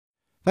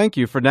Thank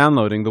you for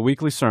downloading the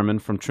weekly sermon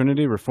from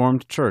Trinity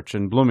Reformed Church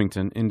in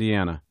Bloomington,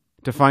 Indiana.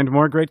 To find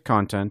more great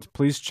content,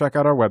 please check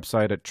out our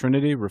website at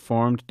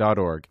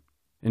trinityreformed.org.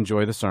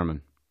 Enjoy the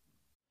sermon.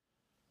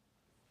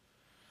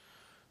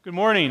 Good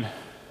morning.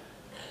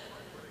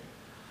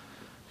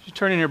 You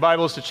turn in your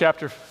Bibles to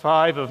chapter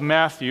 5 of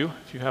Matthew,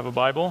 if you have a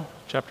Bible.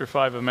 Chapter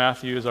 5 of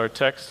Matthew is our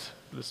text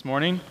this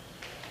morning.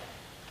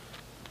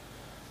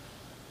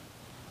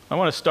 I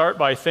want to start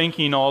by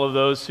thanking all of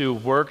those who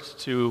worked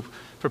to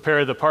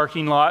prepare the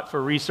parking lot for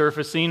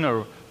resurfacing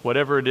or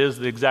whatever it is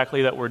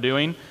exactly that we're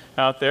doing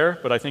out there,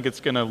 but I think it's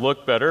going to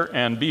look better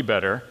and be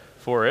better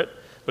for it.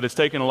 But it's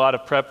taken a lot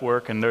of prep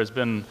work, and there's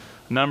been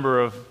a number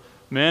of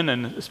men,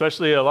 and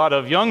especially a lot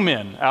of young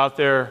men out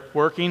there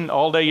working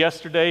all day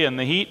yesterday in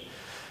the heat,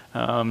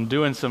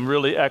 doing some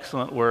really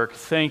excellent work.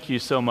 Thank you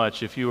so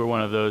much if you were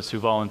one of those who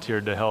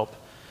volunteered to help.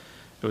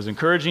 It was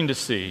encouraging to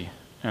see,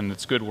 and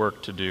it's good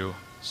work to do.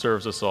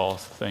 Serves us all.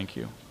 Thank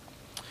you.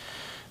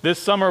 This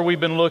summer, we've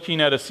been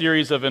looking at a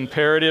series of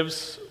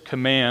imperatives,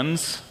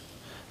 commands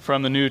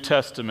from the New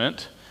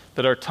Testament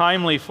that are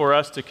timely for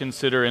us to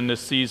consider in this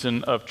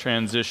season of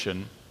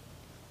transition.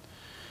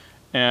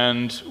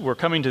 And we're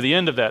coming to the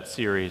end of that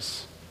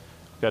series.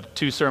 We've got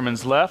 2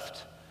 sermons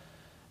left,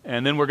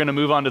 and then we're going to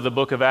move on to the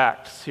book of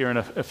Acts here in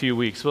a few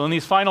weeks. Well, in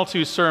these final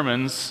 2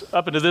 sermons,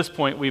 up until this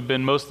point, we've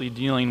been mostly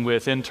dealing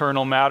with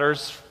internal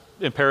matters,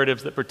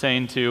 imperatives that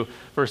pertain to,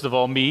 first of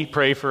all, me,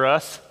 pray for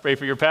us, pray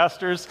for your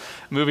pastors,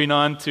 moving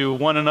on to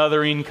one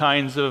anothering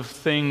kinds of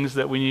things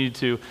that we need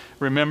to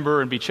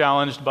remember and be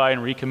challenged by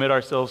and recommit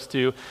ourselves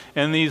to.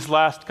 In these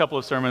last couple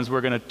of sermons,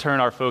 we're going to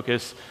turn our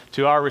focus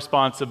to our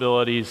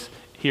responsibilities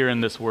here in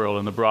this world,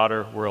 in the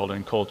broader world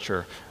and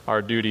culture,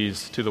 our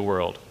duties to the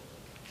world.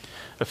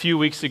 A few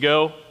weeks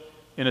ago,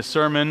 in a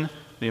sermon,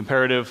 the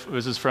imperative,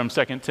 this is from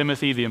 2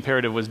 Timothy, the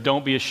imperative was,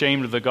 don't be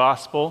ashamed of the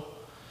gospel.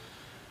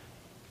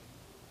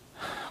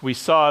 We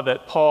saw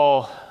that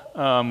Paul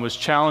was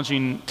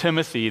challenging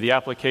Timothy. The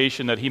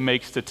application that he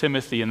makes to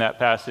Timothy in that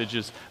passage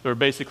is they're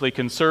basically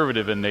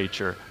conservative in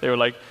nature. They were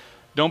like,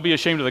 don't be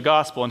ashamed of the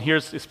gospel, and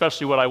here's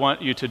especially what I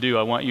want you to do.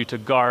 I want you to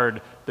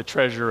guard the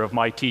treasure of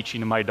my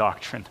teaching and my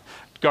doctrine.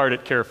 Guard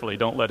it carefully.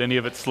 Don't let any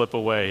of it slip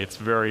away. It's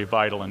very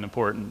vital and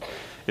important.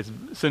 It's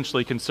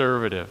essentially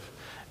conservative.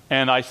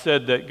 And I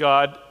said that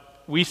God,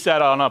 we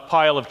sat on a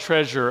pile of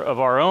treasure of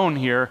our own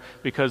here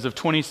because of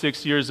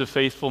 26 years of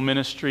faithful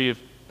ministry of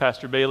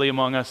Pastor Bailey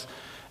among us,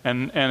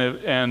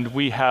 and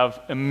we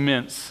have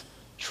immense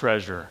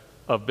treasure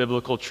of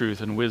biblical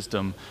truth and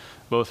wisdom,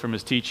 both from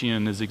his teaching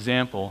and his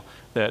example,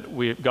 that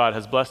God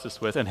has blessed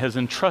us with and has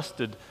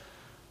entrusted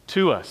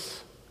to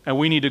us. And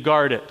we need to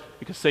guard it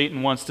because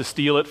Satan wants to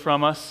steal it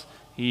from us.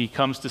 He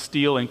comes to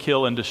steal and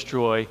kill and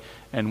destroy,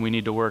 and we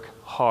need to work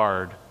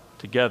hard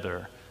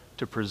together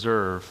to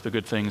preserve the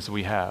good things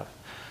we have.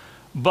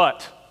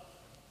 But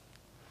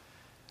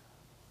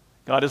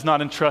God has not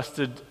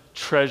entrusted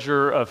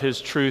treasure of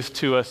his truth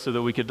to us so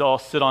that we could all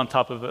sit on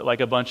top of it like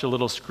a bunch of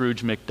little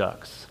Scrooge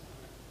McDucks.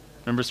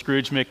 Remember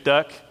Scrooge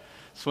McDuck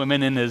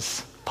swimming in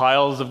his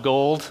piles of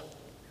gold,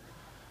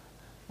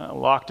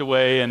 locked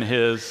away in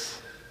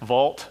his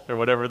vault or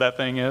whatever that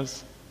thing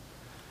is?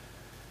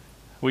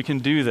 We can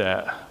do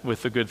that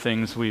with the good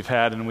things we've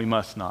had, and we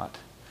must not.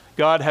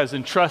 God has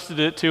entrusted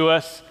it to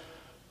us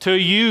to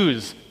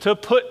use, to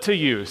put to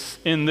use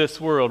in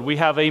this world. We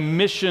have a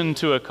mission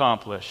to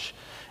accomplish.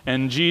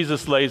 And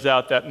Jesus lays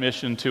out that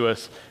mission to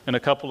us in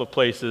a couple of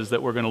places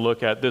that we're going to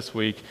look at this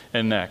week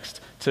and next.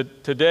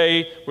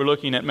 Today, we're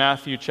looking at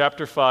Matthew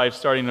chapter 5,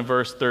 starting in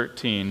verse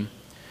 13.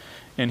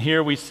 And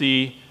here we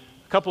see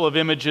a couple of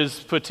images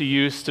put to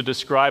use to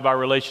describe our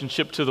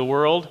relationship to the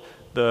world.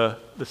 The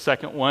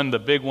second one, the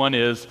big one,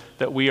 is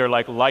that we are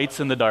like lights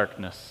in the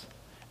darkness,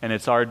 and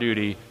it's our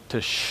duty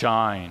to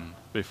shine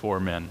before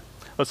men.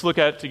 Let's look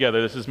at it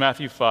together. This is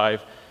Matthew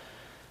 5,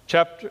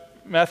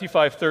 Matthew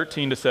 5,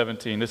 13 to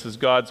 17. This is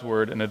God's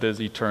word, and it is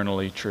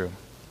eternally true.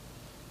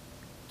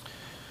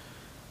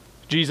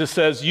 Jesus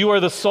says, "You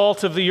are the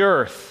salt of the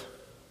earth,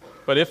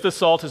 but if the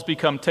salt has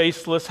become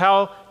tasteless,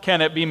 how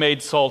can it be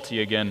made salty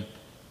again?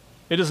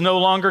 It is no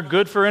longer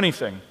good for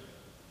anything,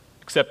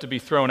 except to be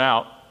thrown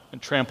out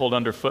and trampled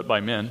underfoot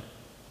by men.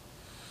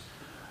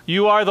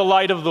 You are the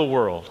light of the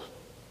world.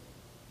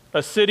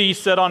 A city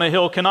set on a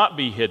hill cannot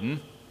be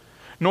hidden,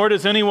 nor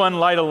does anyone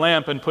light a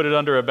lamp and put it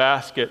under a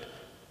basket,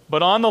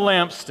 but on the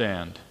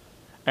lampstand,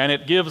 and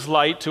it gives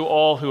light to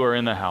all who are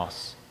in the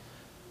house.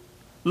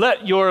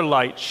 Let your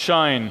light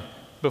shine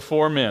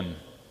before men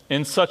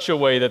in such a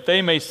way that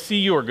they may see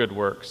your good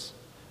works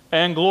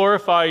and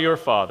glorify your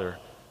Father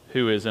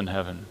who is in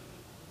heaven."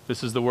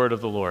 This is the word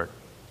of the Lord.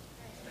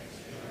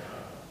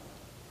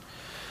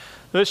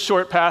 This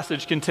short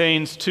passage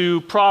contains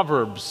 2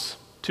 proverbs,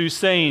 2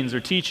 sayings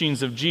or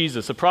teachings of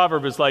Jesus. A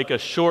proverb is like a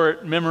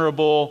short,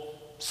 memorable,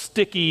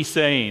 sticky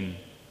saying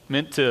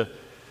meant to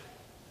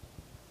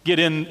get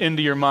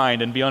into your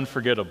mind and be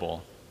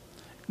unforgettable,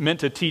 meant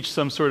to teach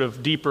some sort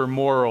of deeper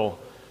moral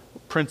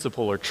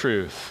principle or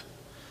truth.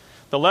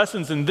 The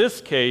lessons in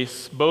this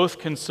case both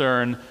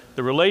concern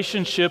the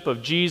relationship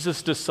of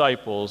Jesus'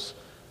 disciples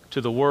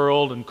to the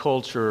world and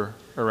culture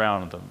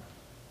around them.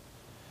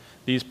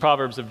 These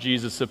proverbs of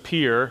Jesus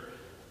appear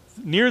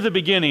near the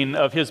beginning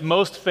of his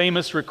most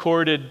famous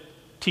recorded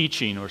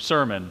teaching or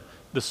sermon,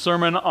 the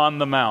Sermon on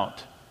the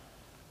Mount.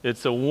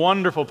 It's a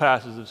wonderful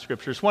passage of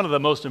Scripture. It's one of the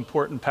most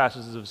important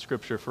passages of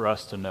Scripture for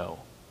us to know.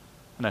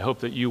 And I hope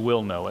that you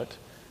will know it,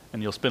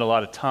 and you'll spend a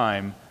lot of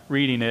time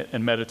reading it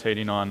and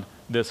meditating on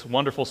this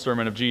wonderful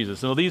sermon of Jesus.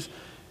 So these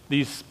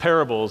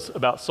parables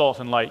about salt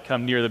and light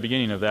come near the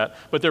beginning of that,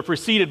 but they're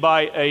preceded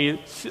by a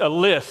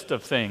list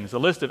of things, a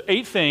list of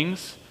 8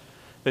 things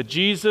that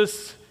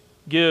Jesus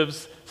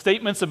gives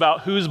statements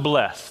about who's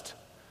blessed,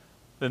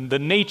 the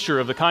nature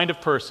of the kind of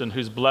person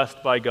who's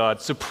blessed by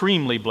God,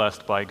 supremely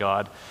blessed by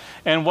God.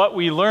 And what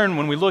we learn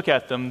when we look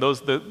at them,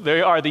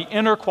 they are the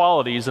inner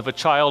qualities of a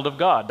child of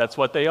God. That's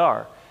what they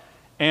are.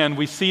 And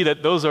we see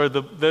that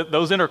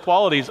those inner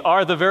qualities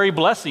are the very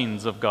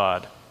blessings of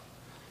God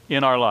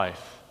in our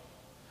life.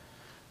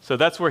 So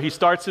that's where he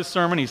starts his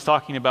sermon. He's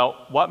talking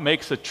about what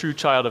makes a true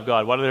child of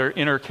God, what are their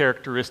inner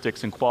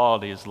characteristics and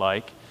qualities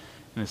like,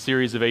 in a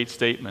series of 8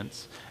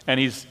 statements. And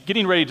he's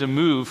getting ready to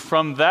move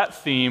from that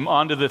theme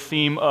onto the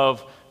theme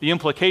of the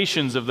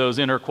implications of those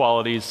inner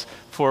qualities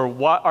for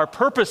what our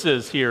purpose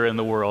is here in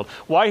the world.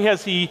 Why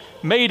has he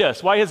made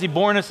us? Why has he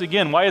born us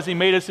again? Why has he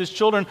made us his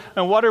children?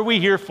 And what are we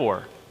here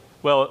for?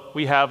 Well,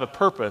 we have a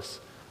purpose,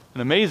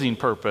 an amazing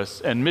purpose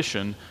and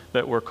mission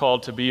that we're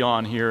called to be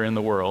on here in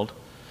the world.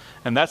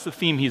 And that's the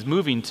theme he's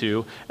moving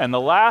to. And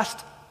the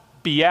last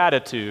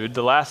beatitude,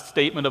 the last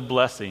statement of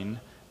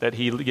blessing that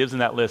he gives in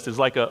that list is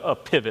like a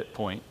pivot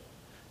point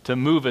to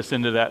move us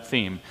into that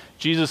theme.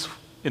 Jesus,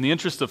 in the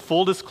interest of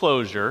full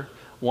disclosure,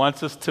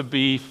 wants us to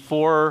be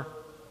forewarned.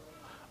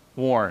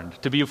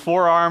 To be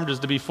forearmed is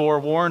to be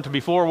forewarned. To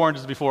be forewarned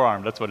is to be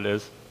forearmed. That's what it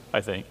is,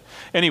 I think.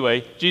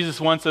 Anyway, Jesus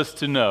wants us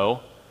to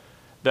know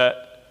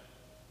that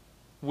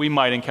we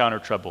might encounter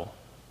trouble.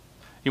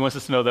 He wants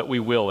us to know that we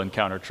will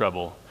encounter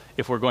trouble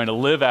if we're going to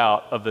live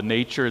out of the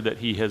nature that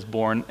he has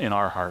born in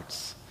our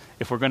hearts.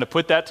 If we're going to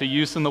put that to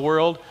use in the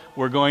world,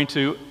 we're going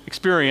to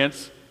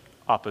experience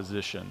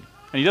opposition.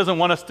 And he doesn't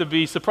want us to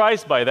be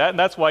surprised by that, and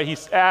that's why he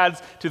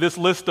adds to this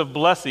list of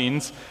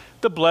blessings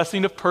the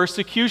blessing of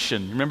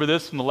persecution. Remember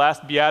this from the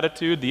last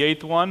beatitude, the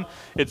 8th one?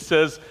 It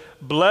says,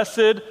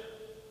 "Blessed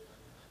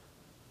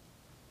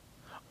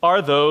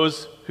are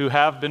those who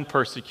have been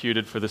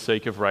persecuted for the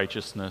sake of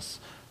righteousness,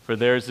 for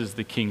theirs is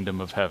the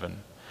kingdom of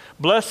heaven.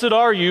 Blessed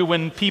are you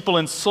when people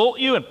insult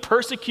you and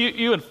persecute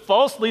you and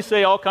falsely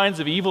say all kinds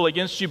of evil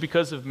against you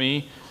because of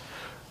me.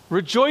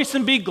 Rejoice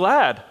and be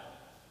glad,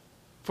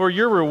 for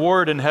your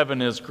reward in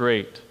heaven is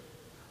great.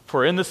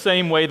 For in the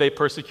same way they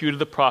persecuted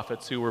the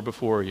prophets who were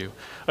before you."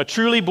 A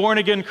truly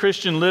born-again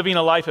Christian living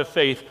a life of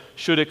faith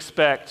should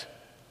expect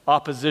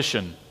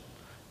opposition.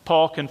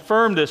 Paul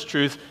confirmed this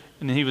truth,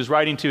 and he was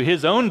writing to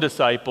his own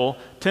disciple,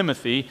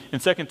 Timothy. In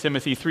 2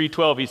 Timothy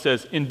 3:12, he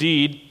says,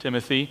 "Indeed,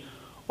 Timothy,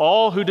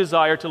 all who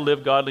desire to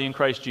live godly in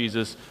Christ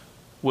Jesus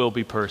will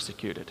be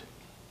persecuted."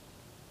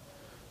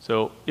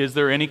 So, is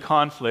there any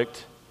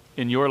conflict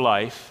in your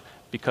life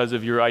because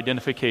of your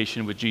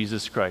identification with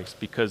Jesus Christ,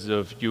 because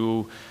of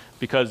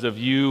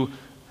you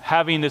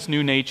having this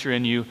new nature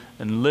in you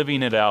and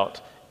living it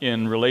out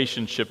in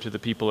relationship to the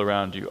people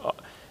around you?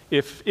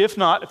 If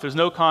not, if there's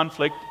no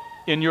conflict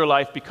in your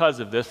life because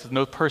of this, there's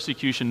no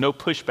persecution, no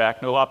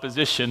pushback, no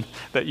opposition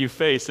that you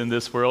face in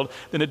this world,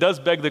 then it does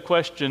beg the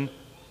question,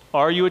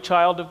 are you a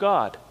child of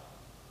God?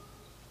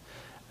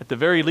 At the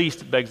very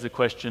least, it begs the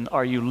question,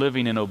 are you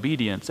living in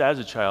obedience as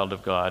a child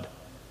of God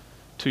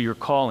to your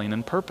calling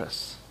and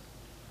purpose?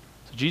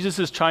 So Jesus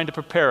is trying to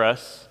prepare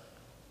us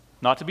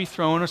not to be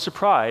thrown or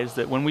surprised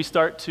that when we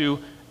start to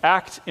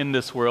act in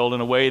this world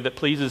in a way that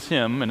pleases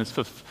him and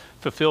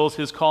fulfills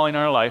his calling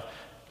in our life,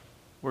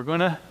 we're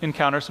going to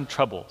encounter some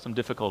trouble, some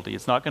difficulty.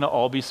 It's not going to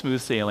all be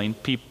smooth sailing.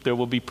 There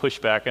will be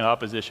pushback and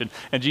opposition.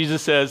 And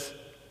Jesus says,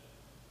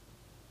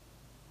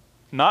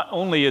 not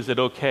only is it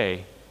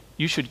okay,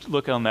 you should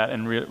look on that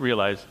and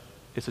realize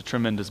it's a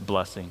tremendous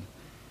blessing.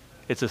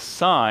 It's a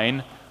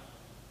sign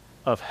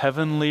of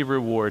heavenly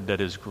reward that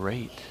is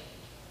great.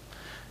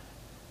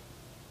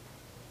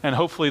 And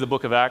hopefully the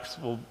book of Acts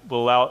will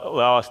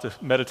allow us to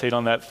meditate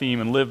on that theme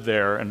and live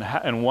there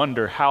and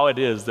wonder how it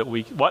is that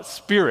what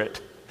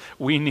spirit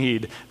we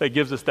need that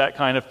gives us that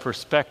kind of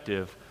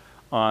perspective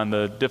on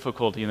the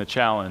difficulty and the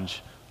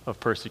challenge of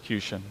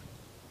persecution.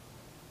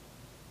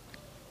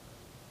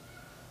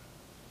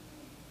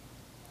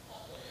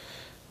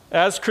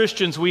 As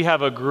Christians, we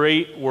have a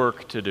great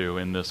work to do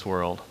in this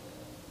world.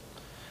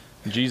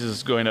 Jesus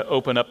is going to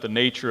open up the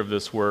nature of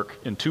this work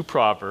in 2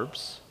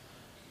 proverbs.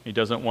 He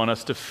doesn't want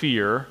us to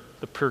fear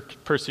the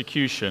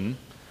persecution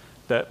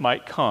that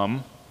might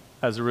come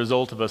as a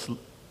result of us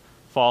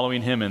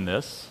following him in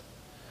this.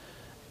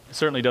 He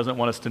certainly doesn't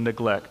want us to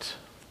neglect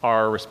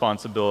our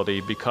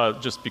responsibility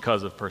just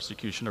because of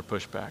persecution or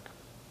pushback.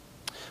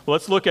 Well,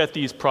 let's look at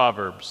these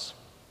proverbs.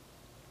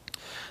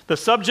 The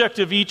subject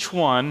of each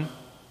one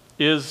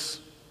is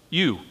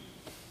you,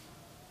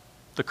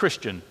 the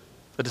Christian.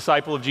 a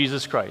disciple of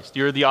Jesus Christ.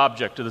 You're the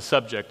object or the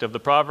subject of the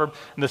proverb,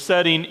 and the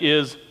setting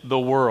is the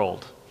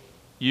world.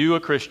 You, a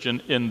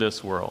Christian in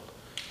this world.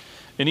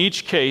 In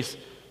each case,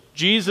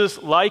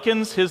 Jesus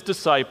likens his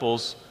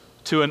disciples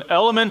to an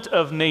element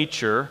of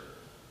nature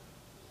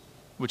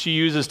which he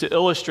uses to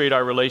illustrate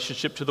our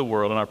relationship to the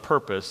world and our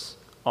purpose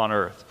on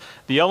earth.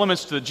 The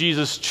elements that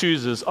Jesus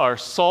chooses are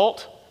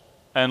salt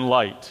and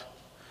light,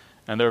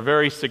 and they're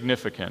very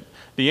significant.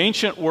 The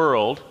ancient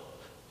world,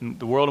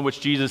 the world in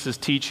which Jesus is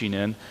teaching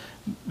in,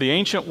 the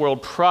ancient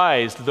world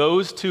prized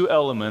those two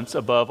elements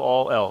above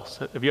all else.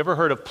 Have you ever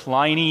heard of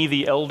Pliny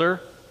the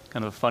Elder?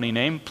 Kind of a funny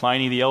name.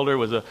 Pliny the Elder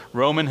was a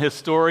Roman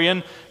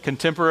historian,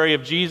 contemporary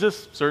of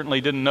Jesus,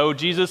 certainly didn't know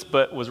Jesus,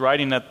 but was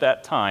writing at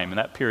that time, in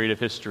that period of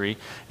history.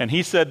 And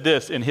he said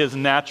this in his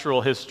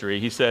natural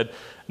history. He said,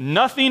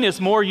 "Nothing is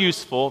more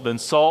useful than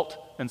salt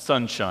and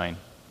sunshine."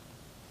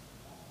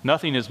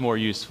 Nothing is more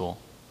useful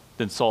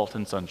than salt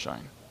and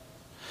sunshine.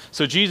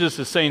 So Jesus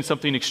is saying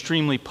something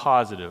extremely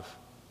positive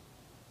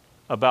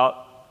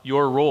about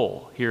your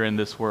role here in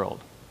this world.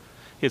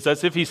 It's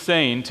as if he's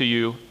saying to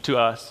you, to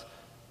us,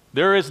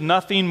 there is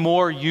nothing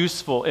more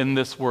useful in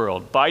this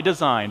world, by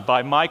design,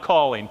 by my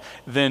calling,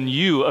 than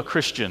you, a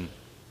Christian.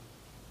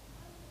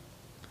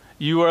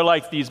 You are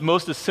like these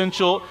most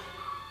essential,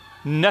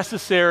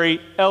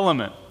 necessary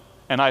element,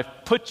 and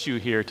I've put you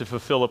here to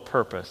fulfill a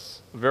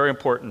purpose, a very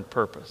important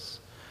purpose.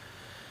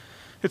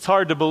 It's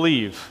hard to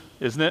believe,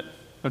 isn't it?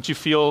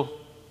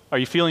 Are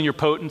you feeling your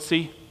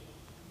potency?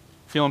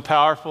 Feeling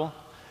powerful?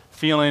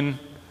 Feeling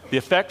the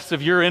effects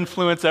of your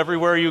influence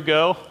everywhere you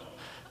go?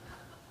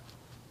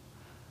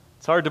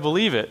 It's hard to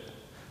believe it,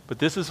 but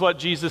this is what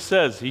Jesus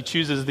says. He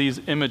chooses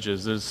these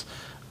images.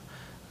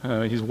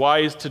 He's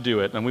wise to do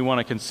it, and we want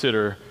to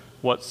consider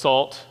what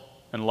salt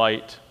and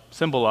light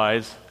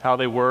symbolize, how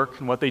they work,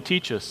 and what they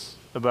teach us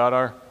about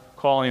our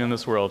calling in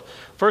this world.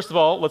 First of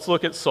all, let's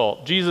look at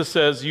salt. Jesus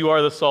says, "You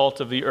are the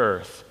salt of the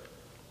earth."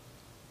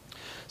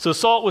 So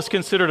salt was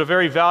considered a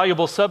very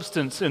valuable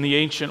substance in the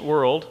ancient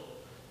world.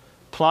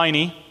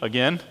 Pliny,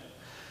 again,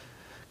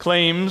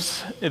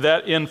 claims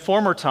that in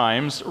former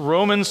times,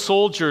 Roman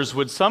soldiers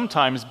would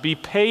sometimes be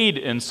paid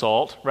in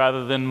salt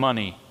rather than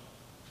money.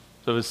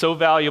 So it was so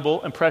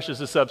valuable and precious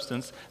a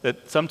substance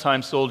that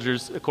sometimes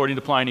soldiers, according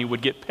to Pliny,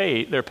 would get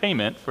their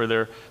payment for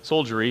their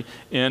soldiery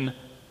in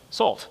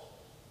salt.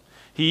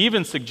 He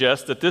even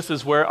suggests that this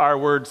is where our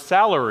word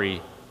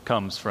salary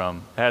comes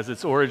from, has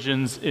its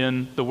origins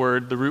in the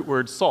root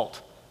word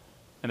salt,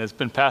 and has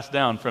been passed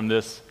down from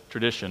this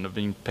tradition of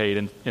being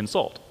paid in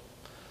salt.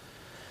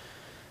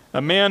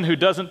 A man who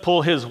doesn't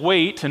pull his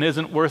weight and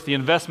isn't worth the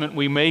investment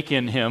we make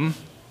in him,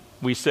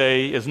 we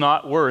say, is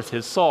not worth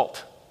his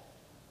salt.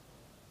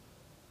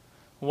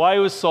 Why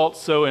was salt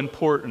so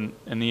important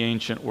in the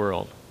ancient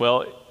world?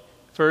 Well,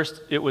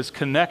 first, it was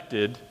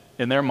connected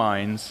in their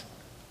minds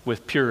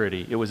with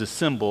purity. It was a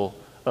symbol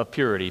of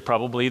purity.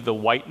 Probably the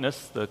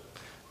whiteness, the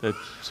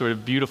sort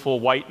of beautiful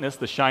whiteness,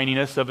 the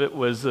shininess of it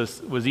was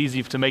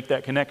easy to make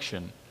that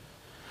connection.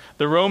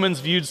 The Romans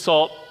viewed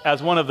salt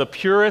as one of the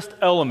purest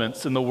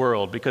elements in the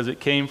world because it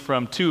came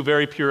from two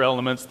very pure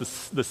elements,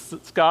 the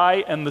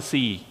sky and the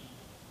sea,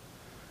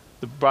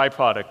 the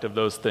byproduct of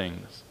those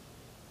things.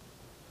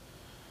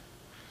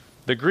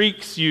 The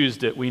Greeks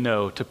used it, we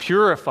know, to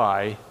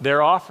purify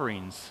their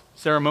offerings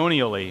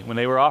ceremonially. When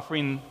they were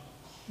offering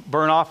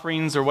burnt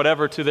offerings or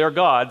whatever to their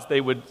gods,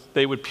 they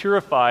would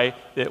purify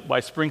it by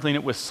sprinkling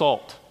it with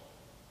salt.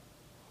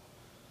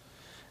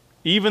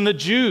 Even the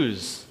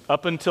Jews,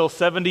 up until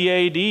 70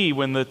 AD,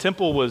 when the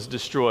temple was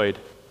destroyed,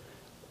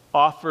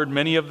 offered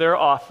many of their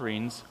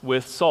offerings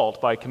with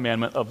salt by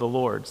commandment of the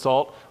Lord.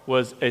 Salt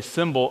was a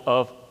symbol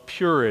of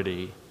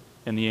purity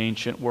in the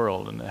ancient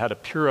world, and it had a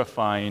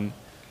purifying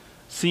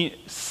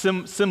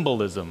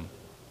symbolism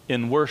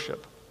in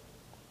worship.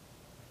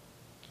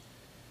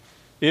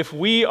 If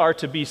we are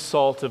to be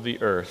salt of the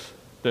earth,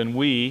 then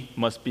we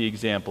must be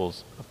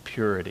examples of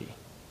purity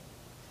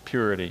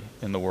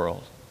in the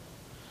world.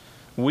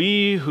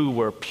 We who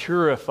were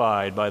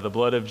purified by the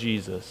blood of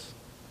Jesus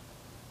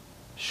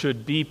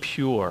should be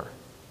pure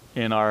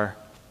in our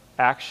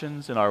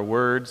actions, in our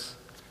words,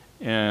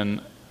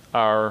 in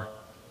our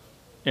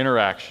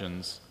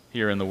interactions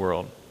here in the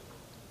world.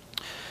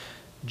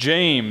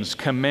 James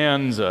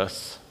commands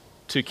us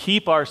to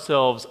keep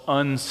ourselves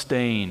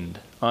unstained,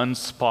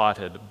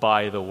 unspotted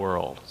by the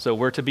world. So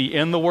we're to be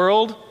in the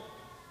world,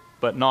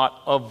 but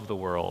not of the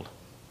world.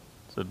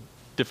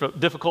 It's a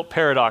difficult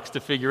paradox to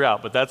figure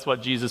out, but that's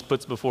what Jesus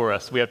puts before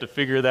us. We have to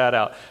figure that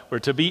out. We're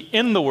to be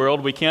in the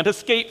world. We can't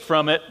escape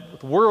from it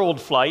with world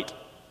flight.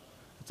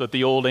 That's what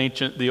the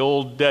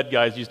old dead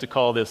guys used to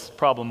call this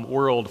problem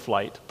world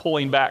flight,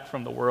 pulling back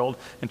from the world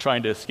and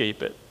trying to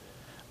escape it.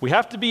 We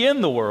have to be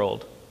in the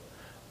world,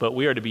 but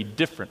we are to be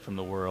different from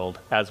the world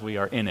as we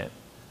are in it,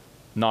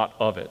 not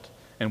of it.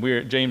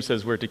 And James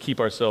says we're to keep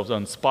ourselves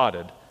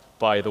unspotted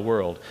by the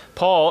world.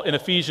 Paul, in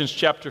Ephesians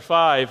chapter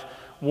 5,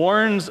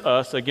 warns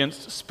us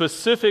against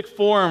specific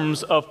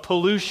forms of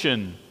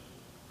pollution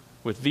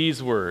with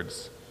these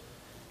words: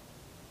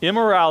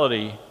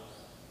 immorality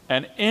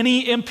And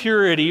any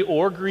impurity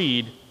or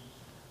greed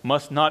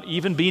must not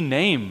even be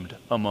named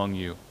among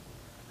you,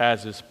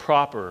 as is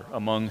proper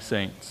among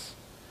saints.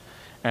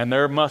 And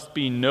there must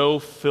be no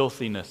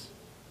filthiness,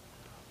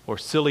 or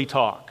silly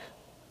talk,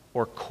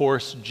 or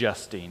coarse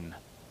jesting,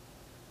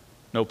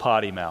 no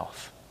potty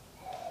mouth,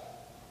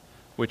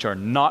 which are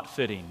not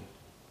fitting,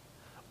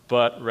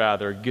 but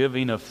rather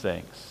giving of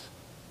thanks.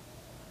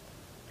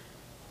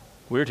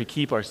 We're to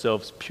keep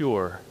ourselves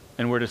pure,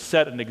 and we're to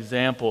set an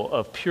example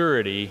of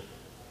purity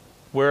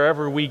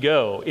wherever we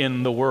go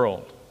in the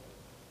world.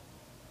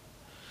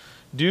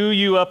 Do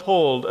you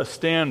uphold a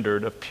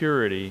standard of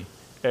purity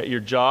at your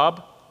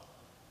job,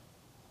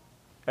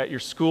 at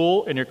your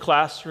school, in your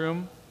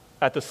classroom,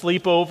 at the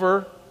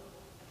sleepover,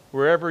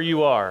 wherever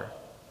you are?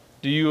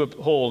 Do you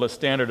uphold a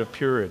standard of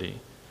purity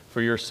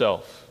for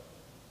yourself?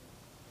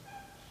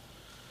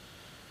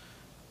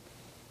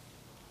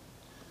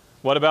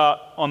 What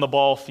about on the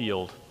ball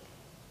field?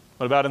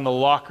 What about in the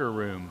locker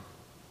room?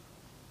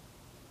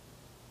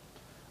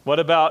 What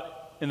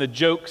about in the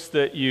jokes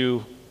that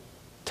you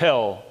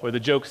tell or the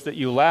jokes that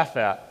you laugh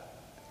at?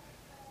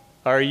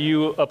 Are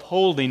you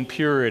upholding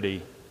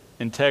purity,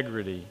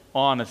 integrity,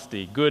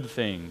 honesty, good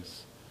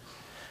things?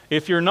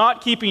 If you're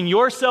not keeping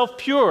yourself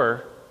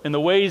pure in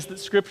the ways that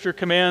Scripture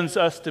commands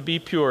us to be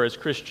pure as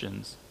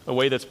Christians, a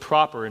way that's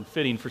proper and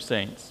fitting for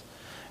saints,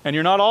 and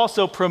you're not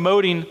also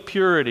promoting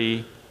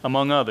purity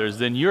among others,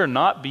 then you're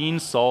not being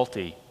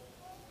salty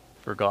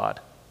for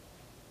God.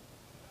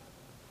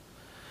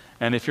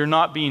 And if you're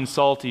not being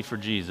salty for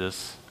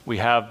Jesus, we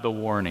have the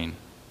warning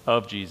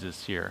of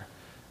Jesus here.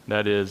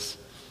 That is,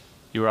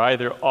 you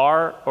either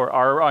are or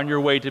are on your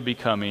way to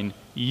becoming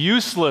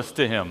useless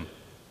to Him.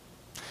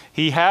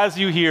 He has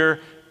you here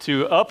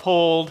to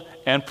uphold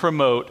and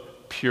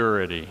promote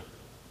purity.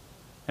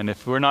 And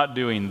if we're not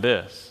doing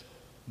this,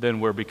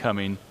 then we're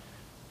becoming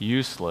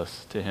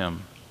useless to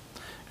Him.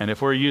 And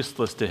if we're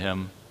useless to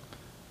Him,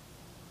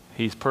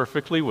 He's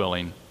perfectly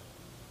willing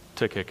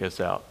to kick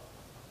us out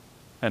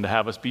and to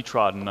have us be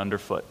trodden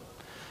underfoot.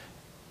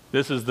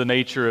 This is the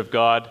nature of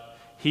God.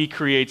 He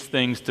creates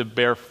things to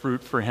bear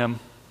fruit for Him,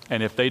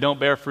 and if they don't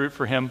bear fruit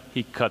for Him,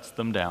 He cuts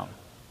them down.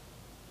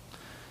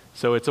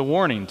 So it's a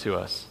warning to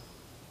us.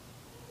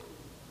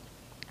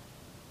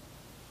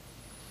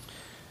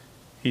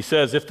 He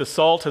says, if the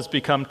salt has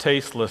become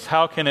tasteless,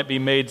 how can it be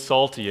made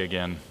salty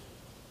again?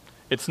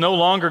 It's no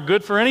longer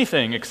good for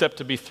anything except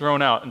to be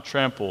thrown out and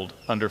trampled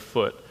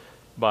underfoot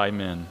by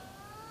men.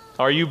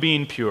 Are you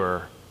being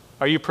pure?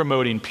 Are you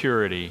promoting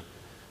purity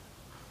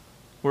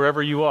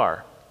wherever you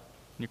are?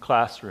 In your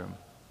classroom,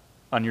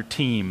 on your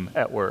team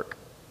at work.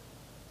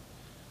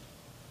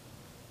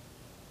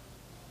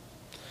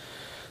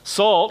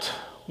 Salt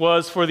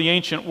was for the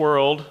ancient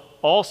world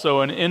also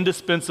an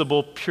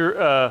indispensable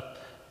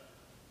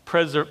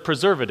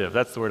preservative.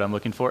 That's the word I'm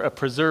looking for, a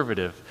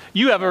preservative.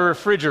 You have a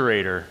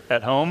refrigerator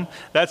at home.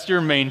 That's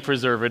your main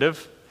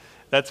preservative.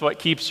 That's what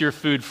keeps your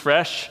food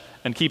fresh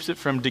and keeps it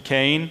from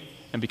decaying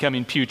and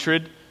becoming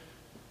putrid.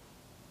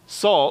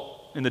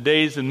 Salt, in the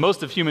days, in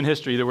most of human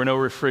history, there were no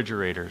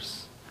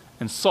refrigerators.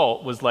 And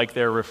salt was like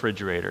their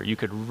refrigerator. You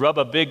could rub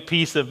a big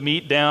piece of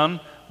meat down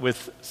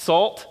with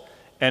salt,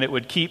 and it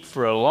would keep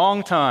for a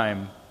long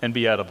time and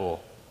be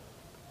edible.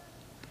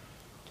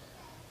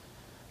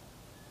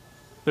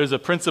 There's a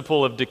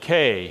principle of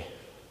decay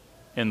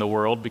in the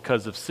world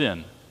because of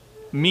sin.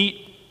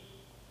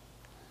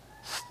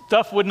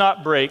 Stuff would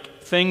not break,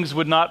 things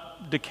would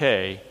not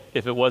decay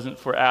if it wasn't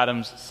for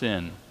Adam's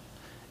sin.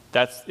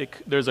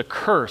 There's a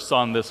curse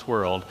on this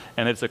world,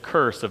 and it's a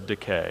curse of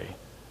decay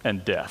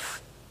and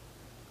death.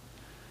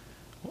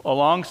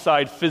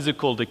 Alongside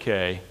physical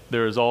decay,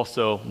 there is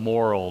also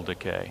moral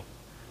decay.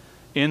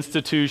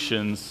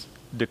 Institutions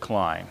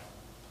decline.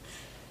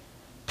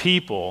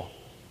 People,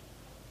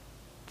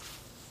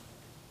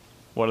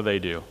 what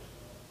do?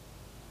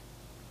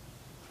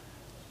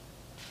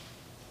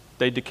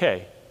 They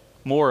decay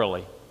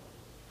morally.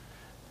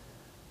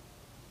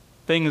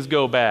 Things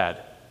go bad.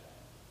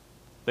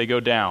 They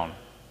go down.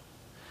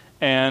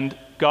 And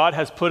God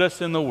has put us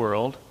in the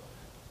world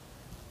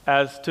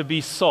as to be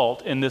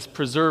salt in this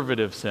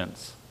preservative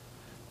sense,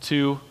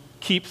 to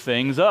keep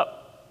things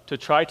up, to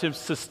try to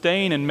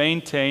sustain and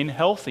maintain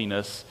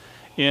healthiness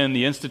in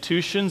the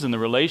institutions and the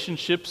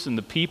relationships and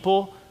the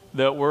people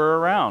that we're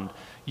around.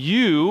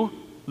 You,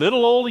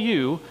 little old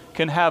you,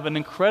 can have an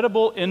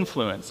incredible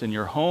influence in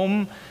your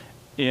home,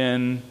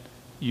 in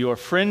your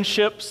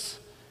friendships,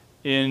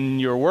 in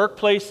your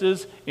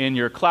workplaces, in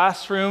your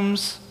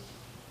classrooms.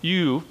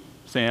 You,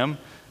 Sam,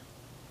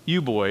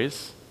 you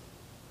boys,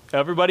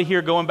 everybody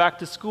here going back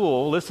to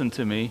school, listen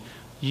to me,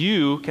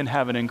 you can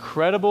have an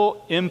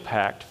incredible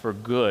impact for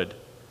good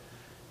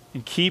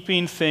in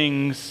keeping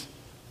things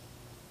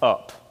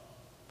up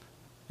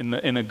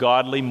in a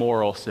godly,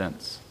 moral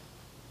sense.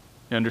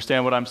 You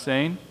understand what I'm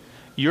saying?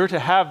 You're to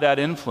have that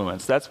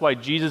influence. That's why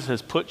Jesus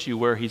has put you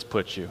where He's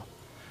put you.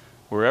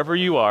 Wherever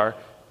you are,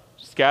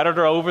 scattered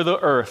over the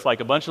earth like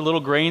a bunch of little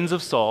grains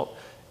of salt,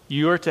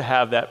 you are to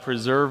have that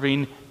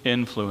preserving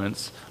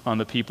influence on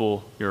the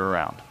people you're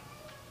around.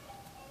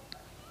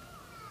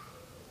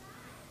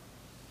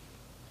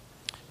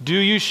 Do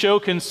you show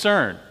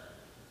concern?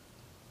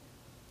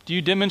 Do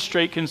you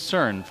demonstrate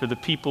concern for the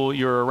people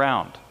you're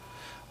around?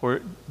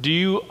 Or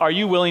are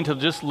you willing to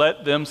just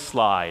let them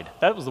slide?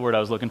 That was the word I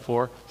was looking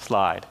for,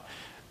 slide.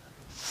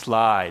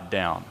 Slide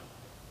down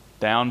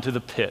to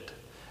the pit,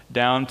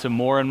 down to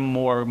more and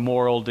more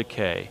moral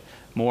decay,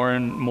 more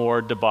and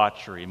more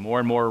debauchery, more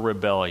and more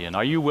rebellion.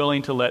 Are you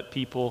willing to let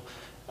people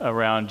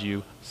around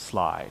you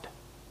slide?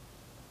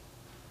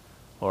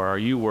 Or are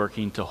you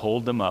working to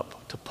hold them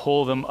up, to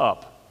pull them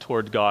up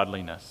toward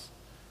godliness?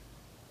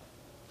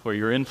 For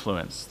your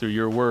influence, through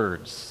your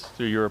words,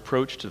 through your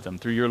approach to them,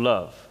 through your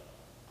love?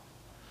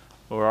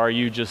 Or are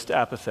you just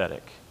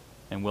apathetic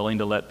and willing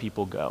to let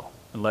people go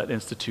and let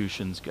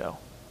institutions go?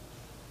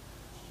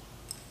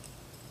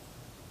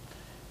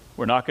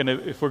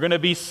 If we're going to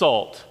be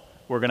salt,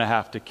 we're going to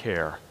have to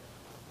care.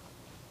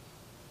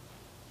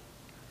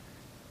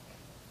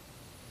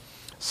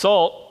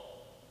 Salt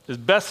is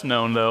best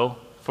known, though,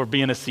 for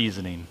being a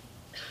seasoning.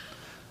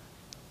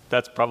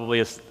 That's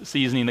probably a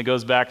seasoning that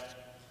goes back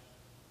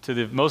to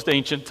the most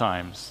ancient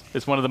times.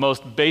 It's one of the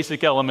most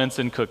basic elements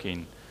in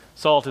cooking.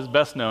 Salt is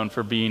best known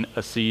for being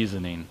a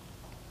seasoning.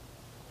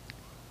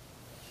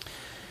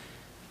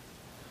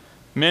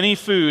 Many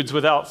foods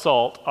without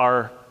salt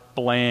are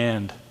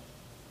bland.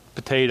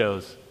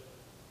 Potatoes,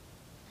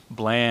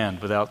 bland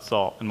without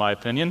salt, in my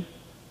opinion.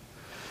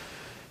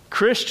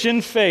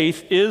 Christian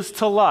faith is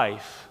to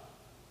life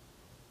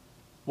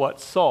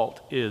what salt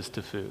is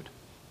to food.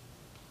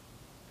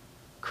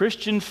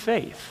 Christian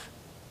faith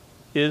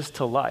is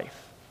to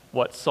life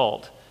what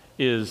salt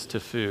is to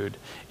food.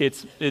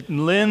 It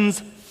lends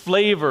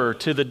flavor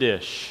to the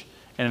dish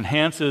and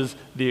enhances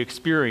the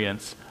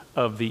experience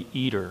of the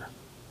eater.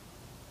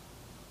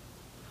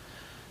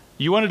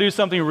 You want to do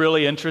something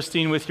really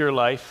interesting with your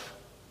life?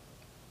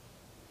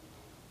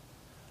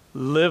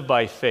 Live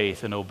by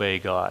faith and obey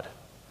God.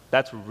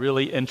 That's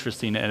really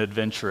interesting and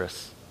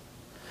adventurous.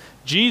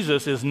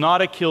 Jesus is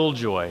not a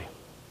killjoy.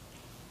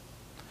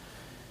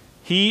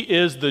 He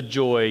is the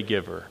joy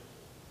giver.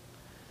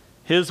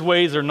 His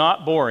ways are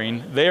not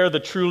boring. They are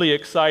the truly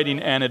exciting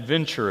and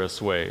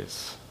adventurous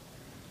ways.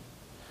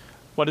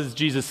 What does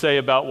Jesus say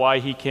about why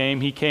he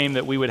came? He came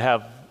that we would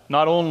have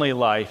not only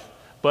life,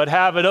 but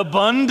have it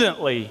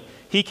abundantly.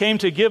 He came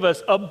to give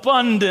us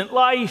abundant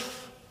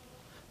life.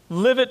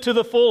 Live it to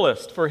the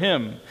fullest for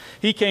him.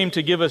 He came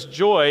to give us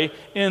joy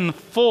in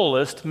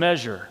fullest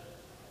measure.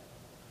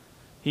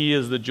 He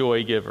is the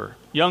joy giver.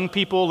 Young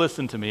people,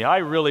 listen to me. I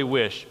really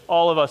wish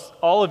all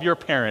of your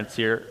parents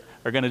here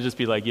are going to just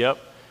be like, yep,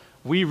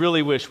 we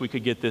really wish we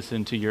could get this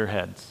into your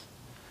heads.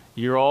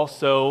 You're all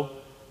so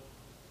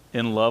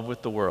in love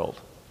with the world.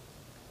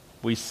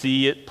 We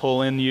see it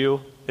pulling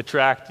you,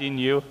 attracting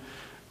you,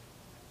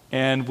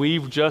 and we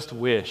just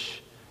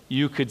wish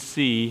you could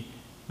see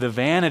the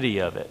vanity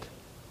of it,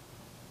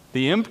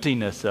 the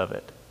emptiness of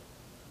it.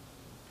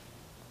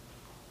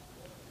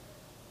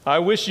 I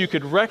wish you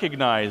could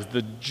recognize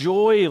the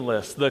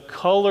joyless, the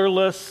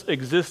colorless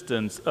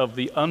existence of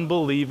the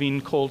unbelieving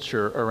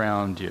culture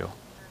around you.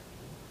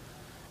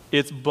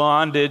 It's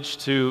bondage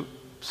to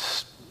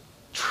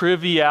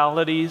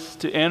trivialities,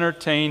 to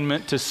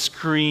entertainment, to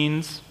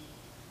screens.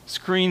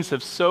 Screens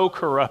have so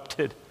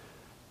corrupted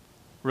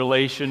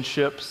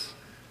relationships,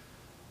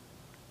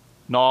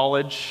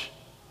 knowledge.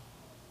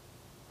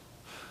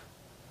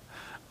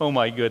 Oh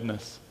my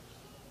goodness.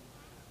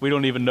 We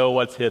don't even know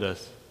what's hit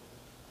us.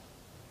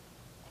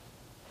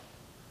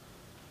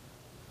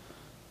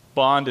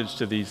 Bondage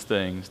to these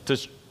things,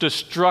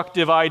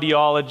 destructive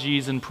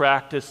ideologies and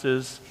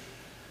practices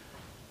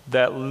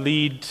that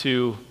lead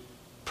to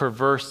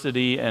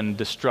perversity and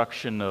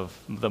destruction of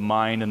the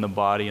mind and the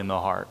body and the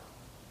heart.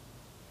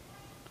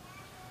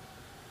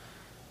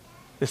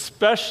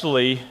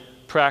 Especially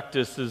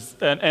practices,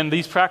 and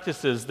these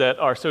practices that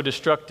are so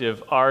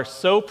destructive are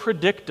so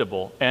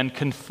predictable and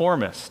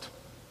conformist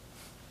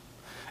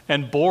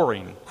and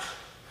boring,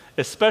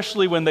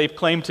 especially when they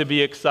claim to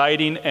be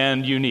exciting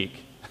and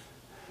unique.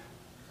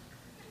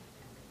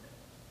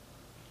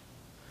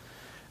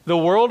 The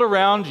world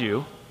around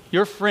you,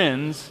 your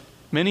friends,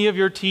 many of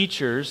your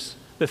teachers,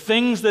 the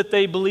things that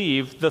they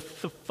believe, the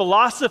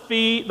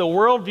philosophy, the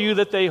worldview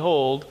that they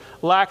hold,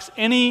 lacks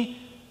any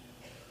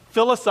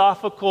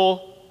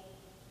philosophical,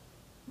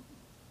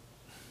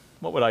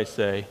 what would I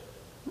say,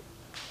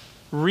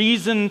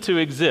 reason to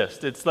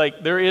exist. It's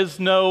like there is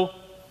no,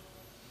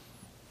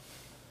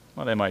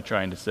 what am I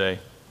trying to say?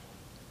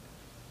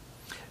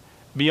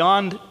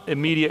 Beyond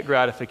immediate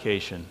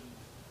gratification.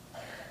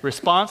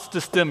 Response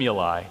to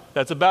stimuli.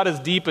 That's about as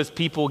deep as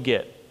people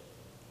get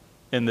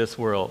in this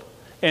world.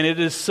 And it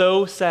is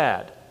so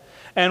sad.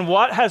 And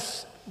what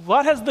has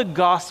the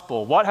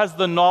gospel, what has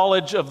the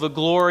knowledge of the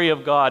glory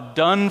of God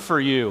done for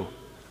you?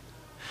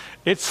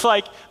 It's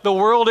like the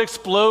world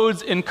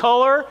explodes in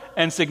color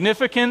and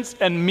significance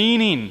and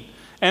meaning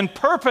and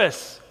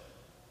purpose.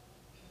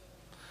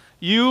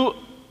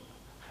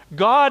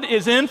 God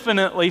is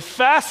infinitely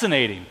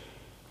fascinating.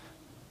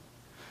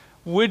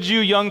 Would you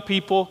young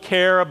people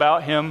care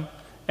about him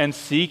and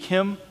seek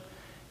him?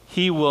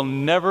 He will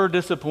never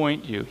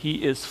disappoint you.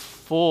 He is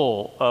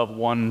full of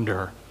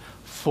wonder,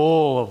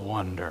 full of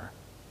wonder.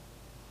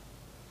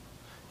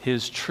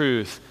 His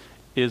truth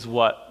is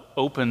what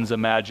opens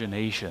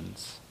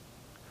imaginations.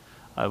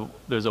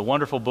 There's a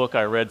wonderful book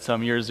I read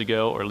some years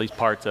ago, or at least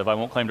parts of. I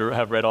won't claim to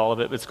have read all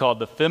of it. It's called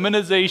The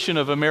Feminization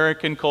of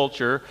American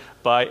Culture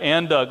by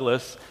Ann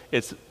Douglas.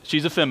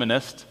 She's a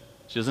feminist.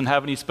 She doesn't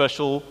have any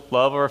special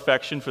love or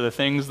affection for the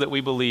things that we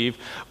believe,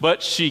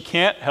 but she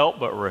can't help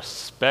but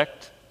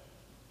respect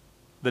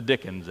the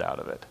dickens out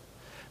of it,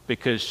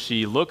 because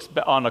she looks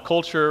on a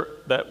culture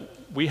that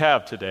we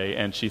have today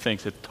and she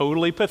thinks it's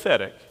totally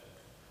pathetic,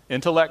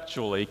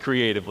 intellectually,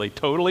 creatively,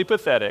 totally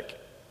pathetic.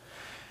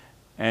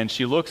 And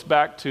she looks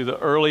back to the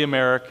early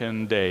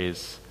American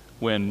days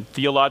when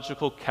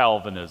theological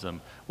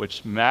Calvinism,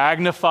 which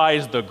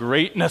magnifies the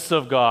greatness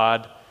of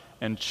God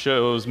and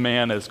shows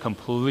man as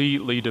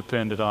completely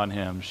dependent on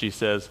him. She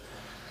says,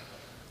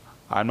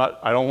 I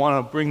don't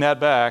want to bring that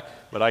back,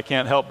 but I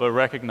can't help but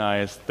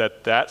recognize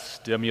that that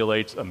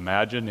stimulates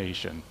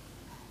imagination.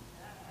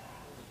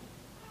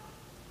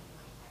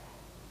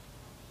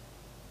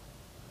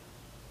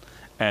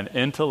 And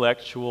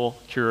intellectual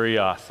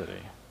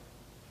curiosity.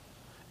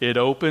 It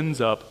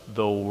opens up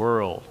the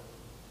world.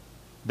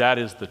 That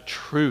is the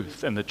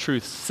truth, and the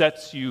truth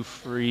sets you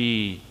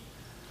free.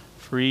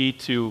 Free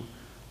to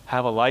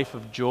have a life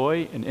of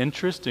joy and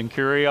interest and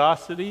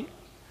curiosity.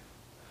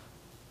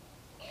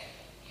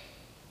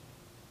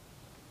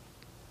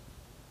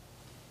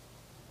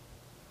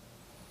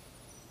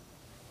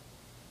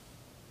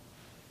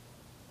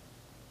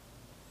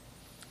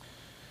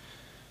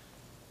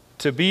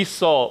 To be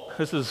salt,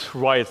 this is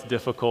why it's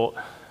difficult.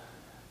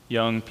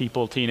 Young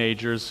people,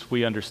 teenagers,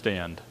 we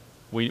understand.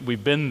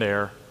 We've been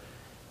there.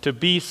 To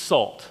be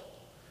salt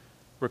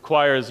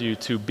requires you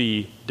to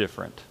be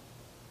different.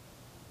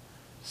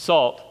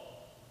 Salt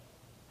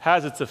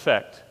has its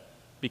effect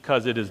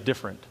because it is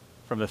different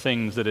from the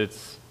things that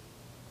it's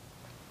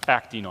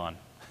acting on.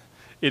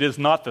 It is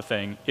not the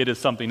thing, it is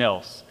something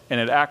else,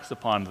 and it acts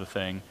upon the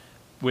thing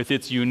with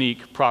its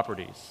unique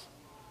properties.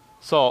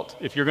 Salt,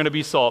 if you're going to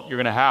be salt, you're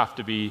going to have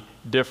to be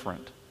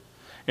different.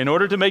 In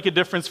order to make a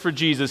difference for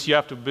Jesus, you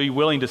have to be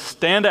willing to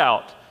stand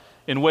out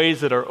in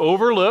ways that are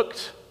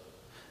overlooked,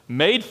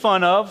 made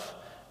fun of,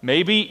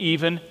 maybe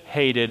even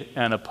hated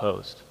and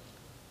opposed.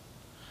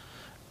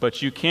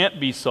 But you can't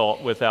be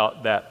salt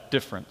without that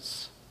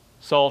difference.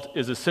 Salt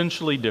is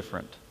essentially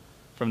different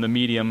from the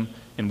medium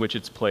in which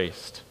it's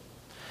placed.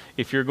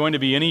 If you're going to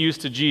be any use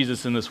to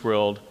Jesus in this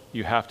world,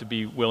 you have to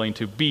be willing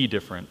to be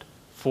different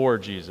for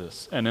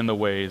Jesus and in the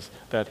ways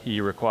that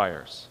he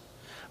requires.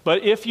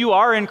 But if you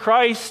are in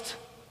Christ,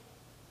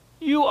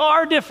 you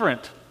are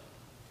different.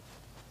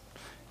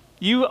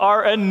 You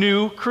are a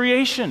new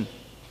creation.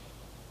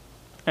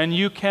 And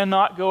you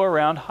cannot go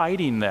around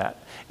hiding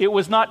that. It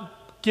was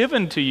not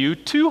given to you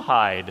to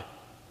hide.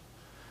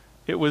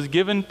 It was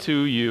given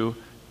to you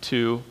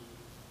to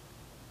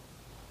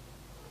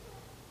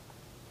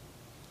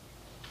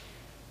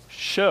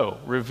show,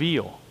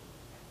 reveal,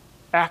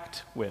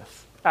 act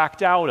with,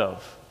 act out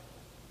of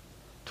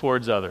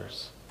towards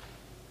others.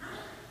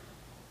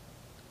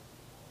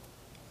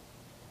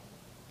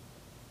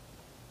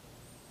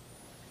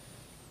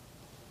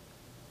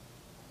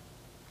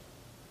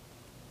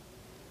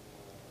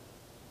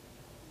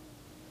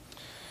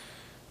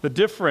 The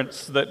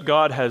difference that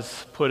God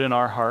has put in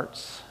our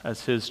hearts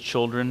as his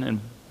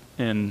children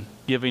in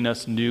giving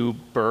us new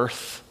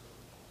birth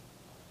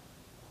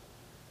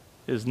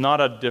is not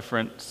a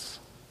difference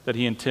that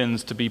he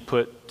intends to be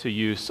put to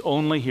use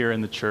only here in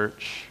the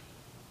church,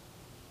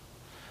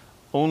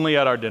 only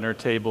at our dinner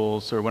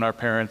tables or when our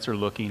parents are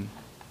looking.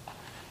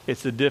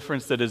 It's a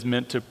difference that is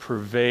meant to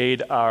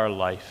pervade our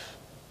life.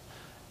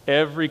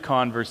 Every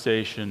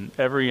conversation,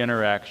 every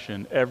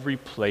interaction, every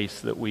place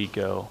that we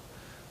go,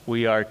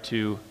 we are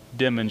to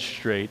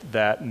demonstrate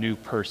that new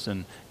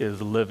person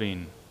is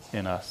living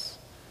in us.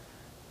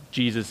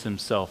 Jesus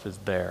himself is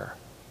there.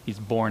 He's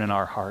born in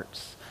our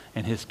hearts,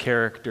 and his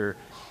character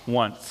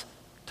wants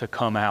to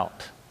come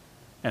out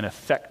and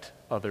affect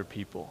other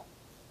people.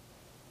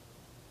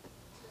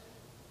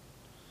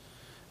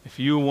 If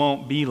you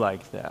won't be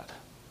like that,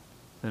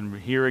 then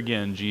here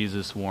again,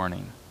 Jesus'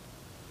 warning.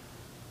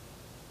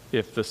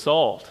 If the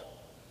salt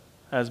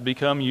has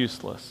become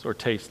useless or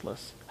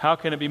tasteless, how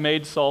can it be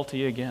made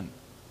salty again?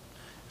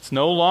 It's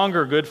no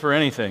longer good for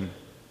anything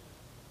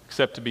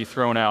except to be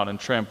thrown out and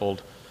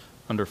trampled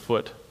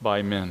underfoot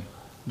by men.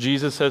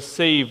 Jesus has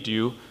saved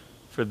you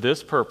for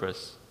this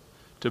purpose,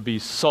 to be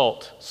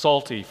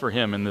salty for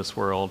him in this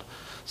world.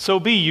 So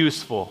be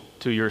useful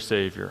to your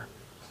Savior.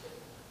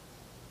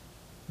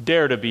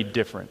 Dare to be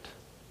different.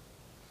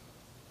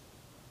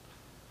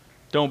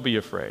 Don't be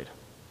afraid.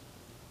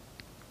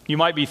 You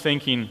might be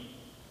thinking,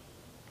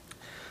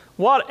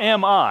 what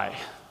am I,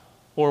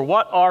 or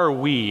what are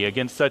we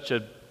against such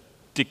a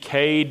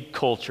decayed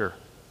culture,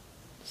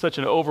 such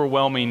an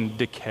overwhelming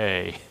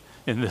decay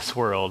in this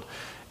world?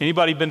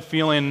 Anybody been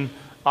feeling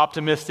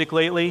optimistic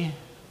lately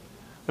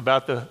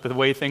about the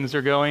way things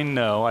are going?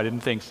 No, I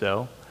didn't think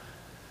so.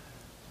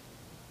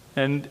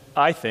 And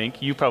I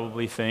think, you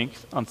probably think,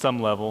 on some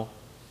level,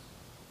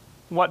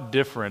 what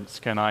difference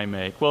can I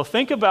make? Well,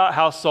 think about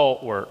how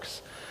salt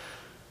works.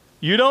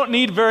 You don't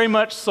need very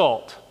much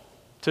salt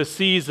to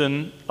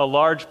season a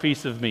large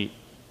piece of meat.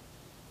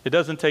 It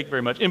doesn't take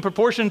very much. In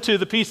proportion to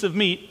the piece of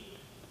meat,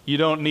 you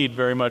don't need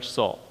very much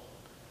salt.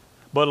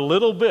 But a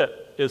little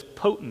bit is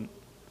potent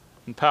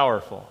and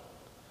powerful.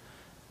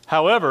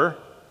 However,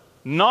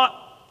 not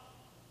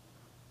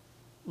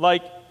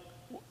like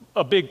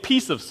a big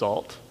piece of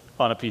salt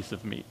on a piece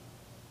of meat.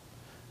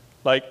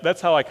 Like, that's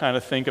how I kind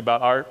of think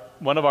about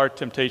one of our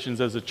temptations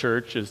as a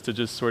church is to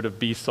just sort of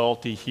be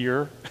salty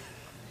here.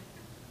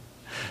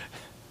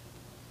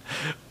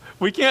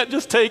 We can't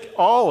just take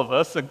all of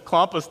us and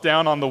clump us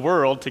down on the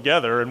world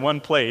together in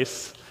one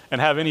place and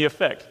have any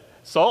effect.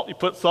 Salt, you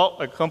put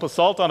a clump of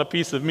salt on a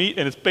piece of meat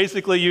and it's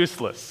basically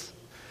useless.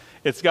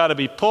 It's got to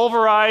be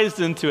pulverized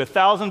into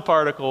 1,000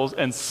 particles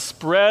and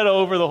spread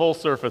over the whole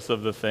surface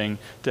of the thing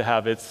to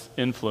have its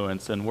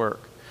influence and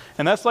work.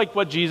 And that's like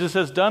what Jesus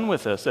has done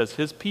with us as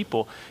his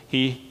people.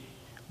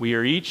 We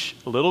are each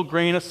a little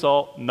grain of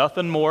salt,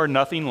 nothing more,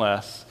 nothing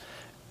less.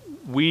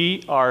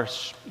 He's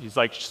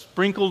like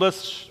sprinkled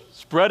us,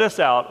 spread us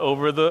out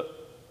over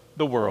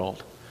the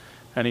world.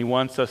 And he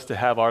wants us to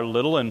have our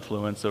little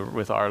influence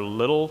with our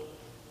little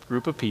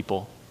group of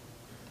people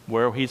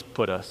where he's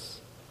put us.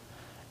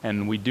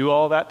 And we do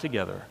all that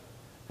together,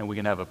 and we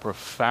can have a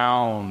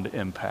profound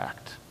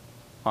impact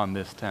on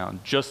this town,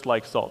 just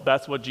like salt.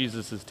 That's what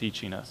Jesus is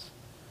teaching us.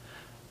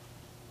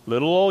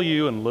 Little old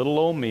you and little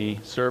old me,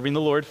 serving the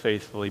Lord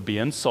faithfully,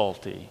 being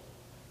salty,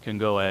 can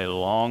go a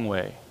long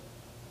way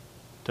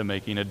to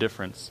making a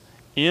difference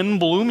in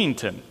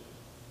Bloomington.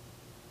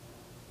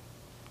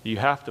 You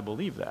have to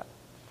believe that,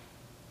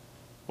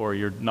 or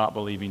you're not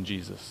believing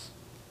Jesus,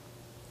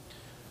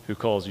 who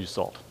calls you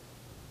salt.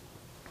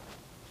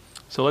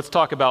 So let's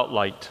talk about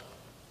light.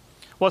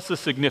 What's the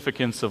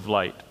significance of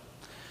light?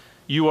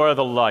 You are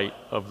the light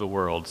of the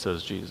world,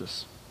 says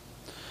Jesus.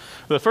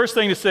 The first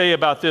thing to say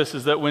about this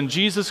is that when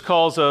Jesus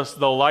calls us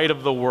the light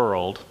of the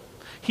world,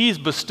 he's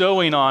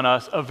bestowing on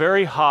us a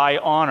very high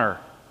honor.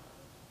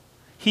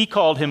 He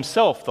called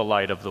himself the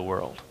light of the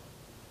world,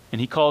 and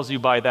he calls you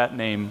by that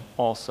name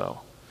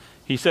also.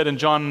 He said in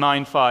John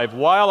 9:5,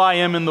 "While I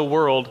am in the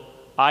world,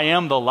 I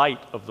am the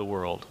light of the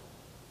world."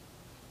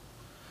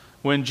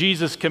 When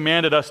Jesus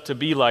commanded us to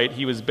be light,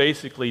 he was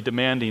basically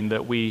demanding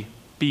that we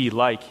be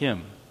like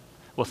him.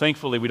 Well,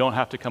 thankfully, we don't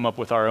have to come up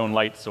with our own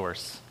light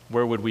source.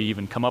 Where would we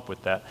even come up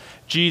with that?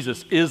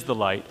 Jesus is the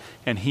light,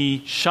 and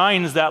he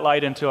shines that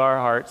light into our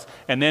hearts,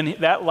 and then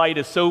that light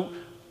is so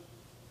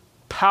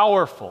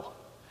powerful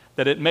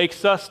that it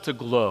makes us to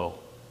glow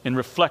in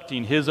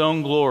reflecting his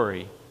own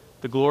glory,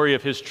 the glory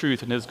of his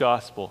truth and his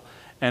gospel.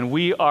 And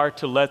we are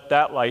to let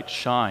that light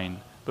shine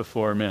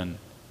before men.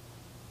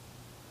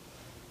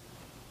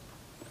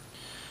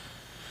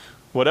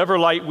 Whatever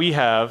light we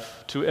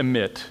have to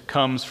emit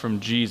comes from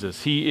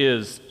Jesus. He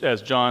is,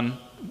 as John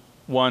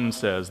 1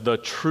 says, the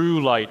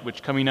true light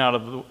which coming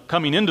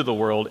into the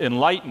world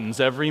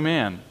enlightens every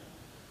man.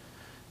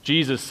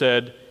 Jesus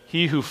said,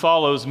 "He who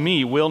follows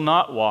me will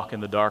not walk in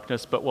the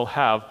darkness, but will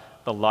have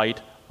the light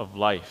of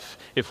life."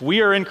 If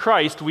we are in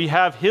Christ, we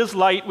have his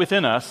light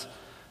within us,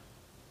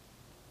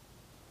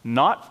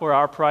 not for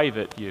our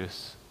private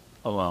use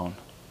alone,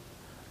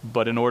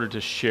 but in order to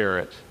share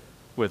it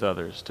with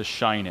others, to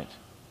shine it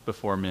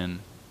before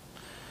men.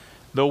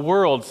 The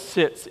world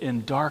sits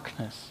in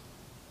darkness.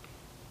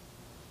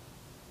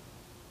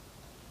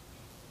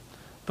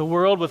 The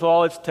world, with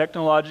all its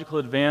technological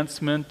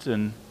advancement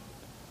and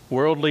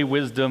worldly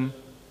wisdom,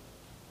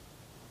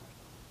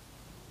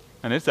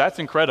 and that's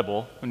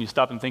incredible when you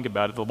stop and think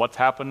about it. What's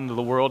happened to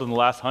the world in the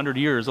last 100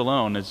 years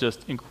alone is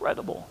just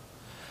incredible.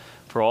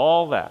 For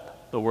all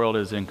that, the world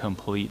is in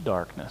complete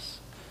darkness.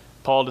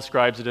 Paul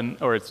describes it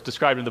it's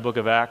described in the book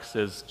of Acts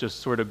as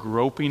just sort of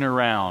groping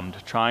around,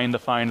 trying to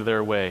find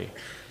their way.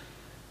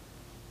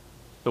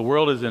 The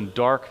world is in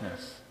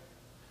darkness,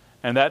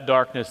 and that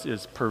darkness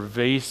is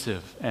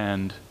pervasive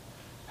and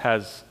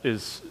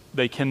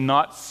they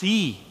cannot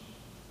see.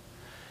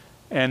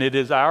 And it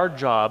is our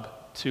job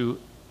to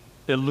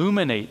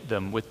illuminate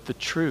them with the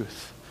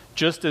truth.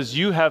 Just as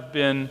you have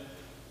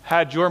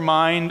had your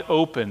mind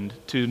opened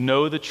to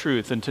know the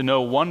truth and to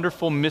know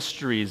wonderful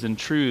mysteries and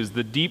truths,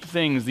 the deep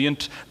things,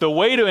 the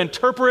way to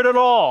interpret it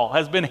all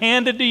has been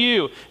handed to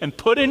you and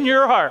put in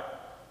your heart.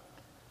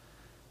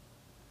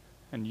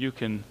 And you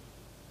can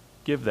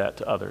give that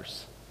to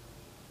others.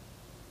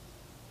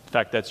 In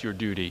fact, that's your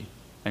duty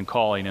and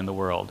calling in the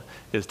world,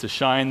 is to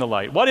shine the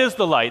light. What is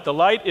the light? The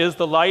light is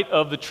the light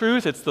of the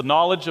truth. It's the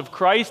knowledge of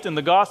Christ and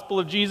the gospel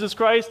of Jesus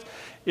Christ.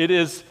 It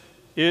is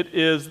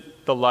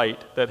the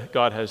light that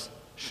God has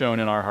shown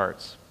in our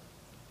hearts.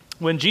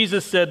 When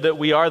Jesus said that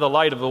we are the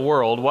light of the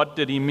world, what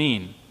did he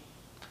mean?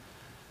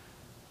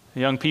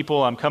 Young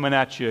people, I'm coming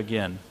at you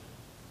again.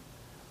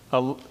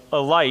 A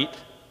light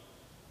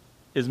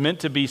is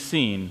meant to be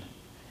seen.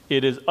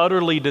 It is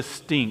utterly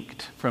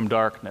distinct from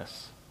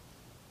darkness.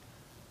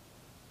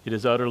 It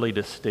is utterly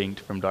distinct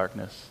from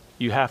darkness.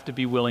 You have to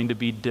be willing to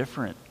be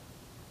different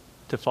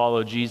to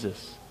follow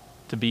Jesus,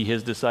 to be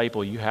his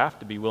disciple. You have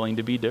to be willing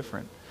to be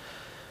different.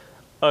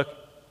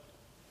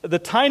 The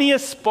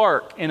tiniest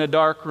spark in a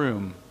dark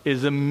room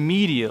is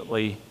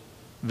immediately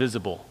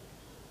visible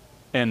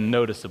and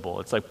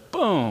noticeable. It's like,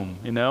 boom,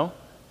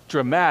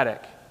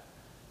 dramatic.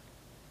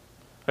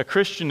 A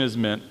Christian is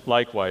meant,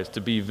 likewise,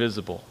 to be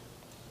visible.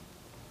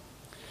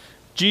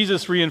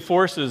 Jesus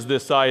reinforces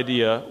this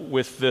idea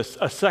with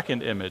a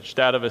second image,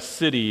 that of a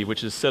city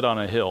which is set on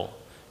a hill.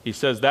 He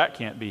says that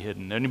can't be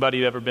hidden.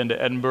 Anybody ever been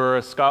to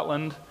Edinburgh,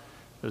 Scotland?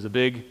 There's a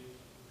big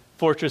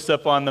fortress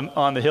up on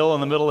the hill in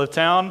the middle of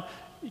town.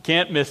 You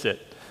can't miss it.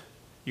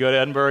 You go to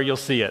Edinburgh, you'll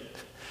see it.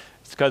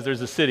 It's because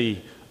there's a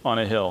city on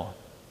a hill.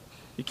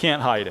 You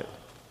can't hide it.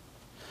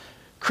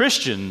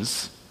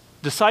 Christians,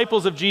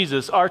 disciples of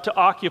Jesus, are to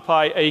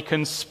occupy a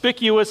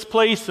conspicuous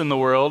place in the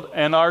world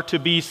and are to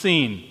be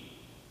seen.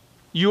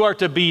 You are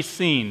to be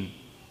seen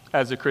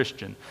as a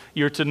Christian.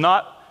 You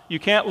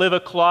can't live a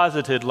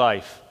closeted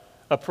life,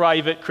 a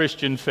private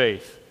Christian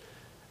faith.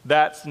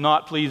 That's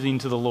not pleasing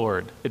to the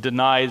Lord. It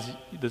denies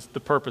the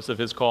purpose of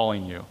his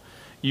calling you.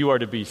 You are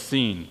to be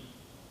seen.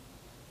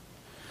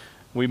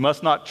 We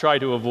must not try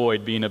to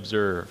avoid being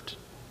observed,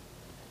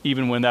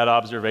 even when that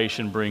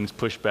observation brings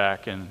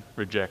pushback and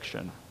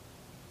rejection.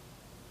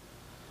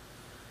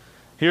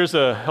 Here's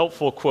a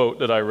helpful quote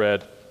that I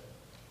read.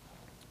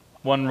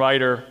 One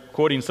writer,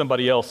 quoting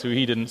somebody else who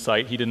he didn't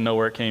cite, he didn't know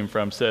where it came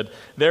from, said,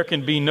 "There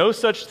can be no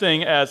such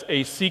thing as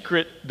a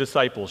secret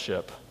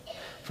discipleship,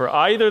 for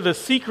either the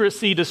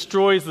secrecy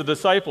destroys the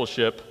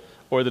discipleship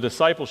or the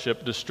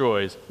discipleship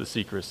destroys the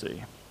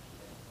secrecy."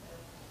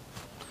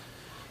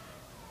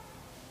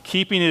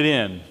 Keeping it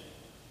in,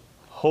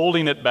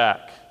 holding it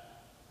back,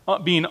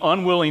 being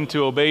unwilling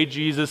to obey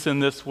Jesus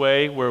in this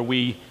way where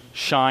we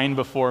shine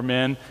before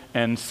men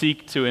and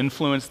seek to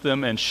influence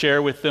them and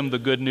share with them the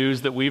good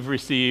news that we've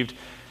received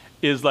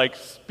is like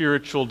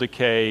spiritual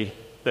decay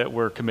that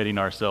we're committing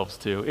ourselves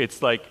to.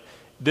 It's like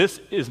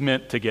this is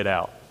meant to get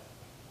out,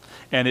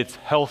 and it's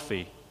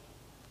healthy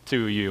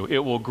to you. It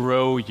will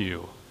grow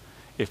you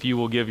if you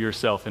will give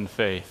yourself in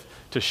faith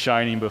to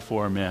shining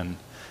before men.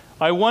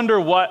 I wonder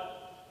what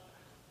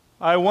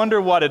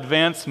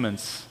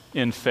advancements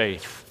in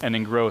faith and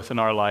in growth in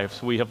our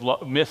lives we have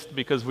missed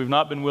because we've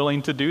not been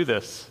willing to do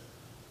this.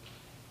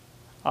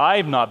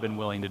 I've not been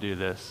willing to do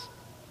this.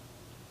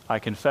 I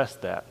confess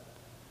that.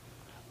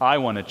 I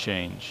want to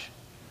change.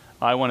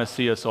 I want to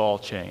see us all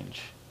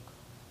change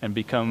and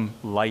become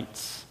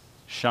lights,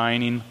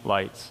 shining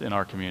lights in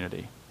our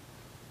community.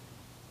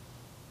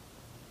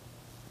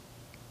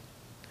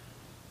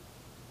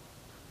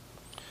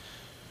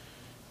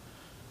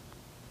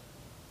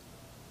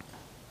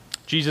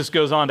 Jesus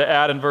goes on to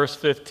add in verse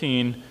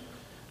 15,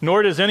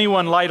 "Nor does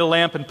anyone light a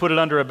lamp and put it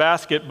under a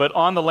basket, but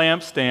on the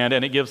lampstand,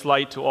 and it gives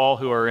light to all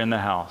who are in the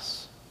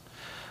house."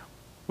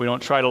 We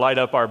don't try to light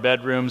up our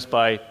bedrooms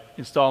by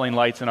installing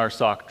lights in our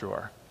sock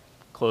drawer,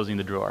 closing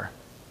the drawer.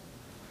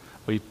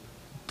 We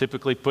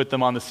typically put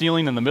them on the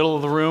ceiling in the middle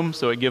of the room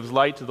so it gives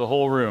light to the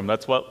whole room.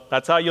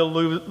 That's how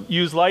you'll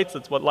use lights.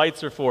 That's what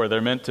lights are for.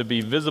 They're meant to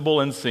be visible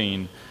and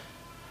seen.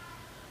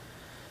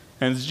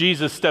 And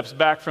Jesus steps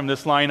back from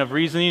this line of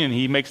reasoning and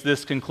he makes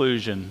this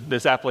conclusion,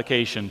 this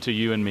application to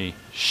you and me.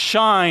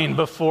 Shine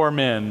before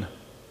men.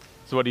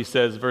 That's what he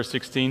says, verse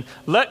 16.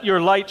 "Let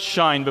your light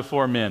shine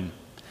before men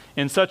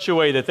in such a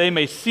way that they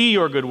may see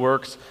your good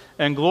works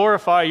and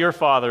glorify your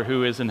Father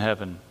who is in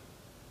heaven."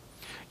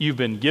 You've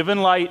been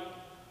given light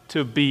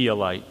to be a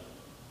light.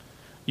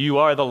 You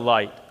are the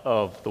light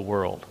of the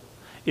world.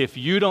 If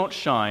you don't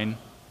shine,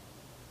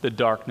 the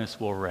darkness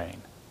will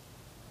reign.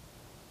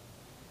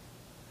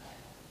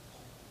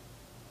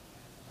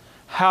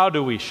 How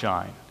do we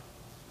shine?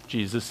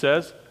 Jesus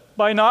says,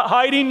 by not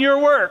hiding your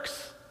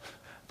works.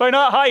 By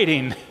not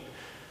hiding.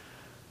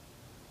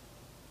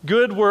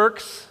 Good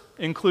works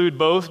include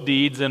both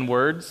deeds and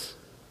words.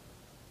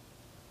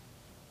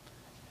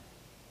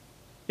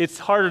 It's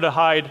harder to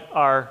hide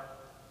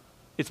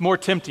it's more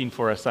tempting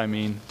for us,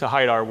 to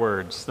hide our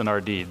words than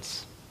our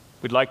deeds.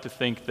 We'd like to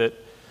think that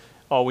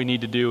all we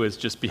need to do is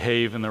just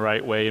behave in the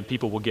right way and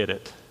people will get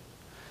it.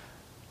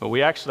 But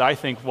I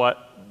think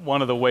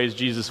one of the ways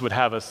Jesus would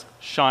have us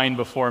shine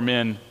before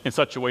men in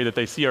such a way that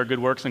they see our good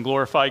works and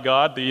glorify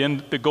God.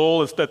 The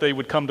goal is that they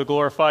would come to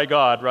glorify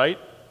God, right?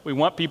 We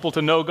want people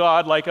to know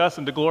God like us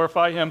and to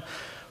glorify him.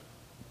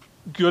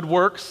 Good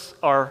works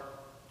are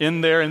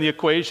in there in the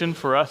equation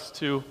for us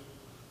to,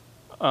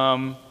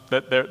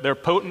 that they're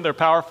potent, they're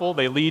powerful,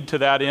 they lead to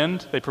that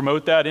end, they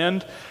promote that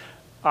end.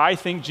 I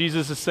think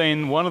Jesus is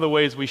saying one of the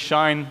ways we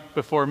shine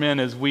before men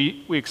is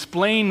we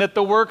explain that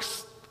the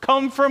works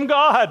come from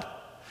God.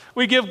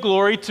 We give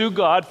glory to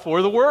God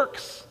for the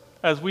works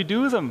as we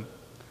do them.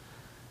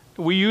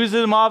 We use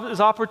them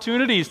as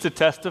opportunities to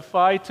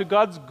testify to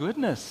God's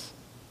goodness.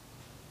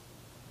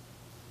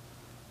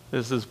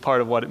 This is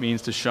part of what it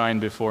means to shine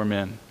before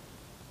men.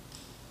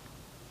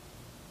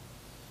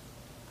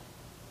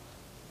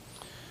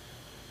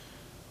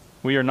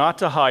 We are not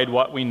to hide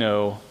what we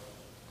know,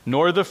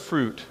 nor the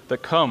fruit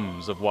that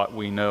comes of what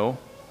we know,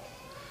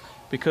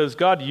 because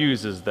God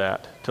uses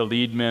that to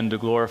lead men to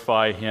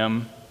glorify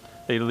Him.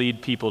 They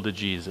lead people to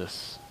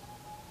Jesus.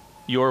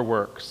 Your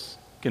works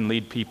can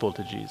lead people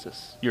to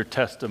Jesus. Your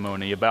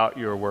testimony about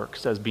your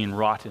works as being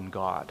wrought in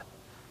God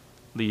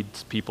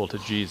leads people to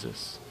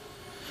Jesus.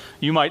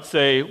 You might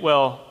say,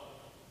 well,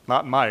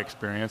 not in my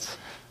experience.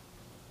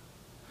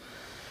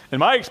 In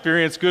my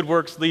experience, good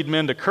works lead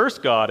men to curse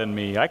God and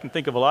me. I can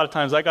think of a lot of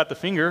times I got the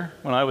finger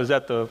when I was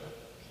at the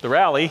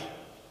rally.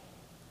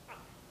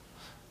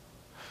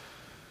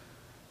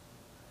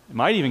 It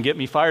might even get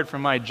me fired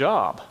from my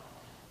job.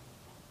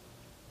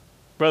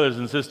 Brothers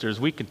and sisters,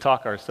 we can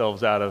talk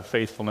ourselves out of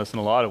faithfulness in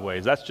a lot of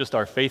ways. That's just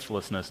our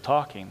faithlessness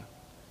talking.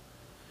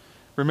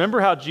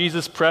 Remember how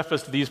Jesus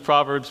prefaced these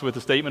Proverbs with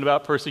a statement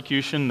about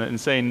persecution and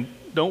saying,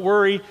 don't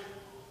worry,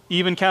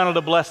 even count it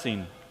a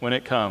blessing when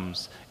it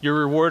comes. Your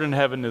reward in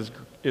heaven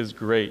is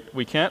great.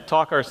 We can't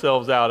talk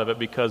ourselves out of it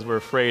because we're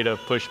afraid of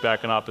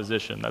pushback and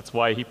opposition. That's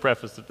why he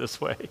prefaced it this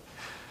way.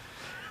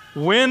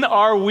 When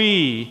are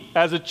we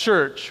as a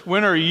church,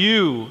 when are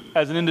you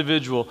as an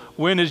individual,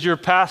 when is your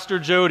Pastor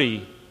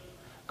Jody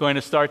going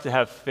to start to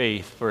have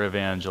faith for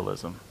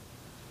evangelism?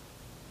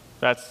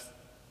 That's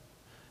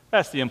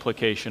the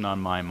implication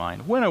on my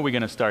mind. When are we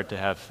going to start to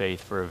have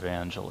faith for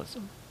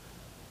evangelism?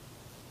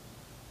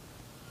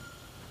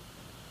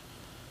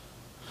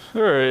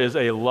 There is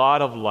a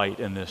lot of light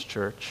in this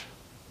church.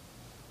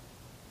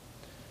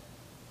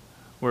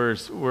 Where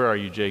are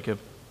you, Jacob?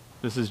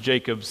 This is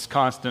Jacob's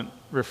constant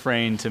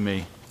refrain to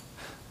me.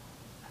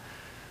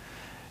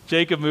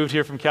 Jacob moved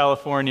here from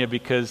California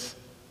because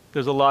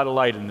there's a lot of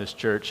light in this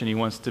church and he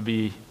wants to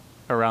be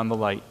around the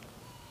light.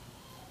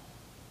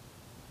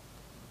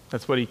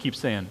 That's what he keeps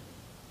saying.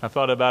 I've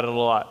thought about it a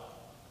lot.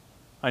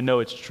 I know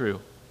it's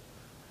true.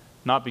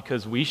 Not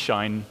because we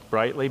shine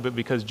brightly, but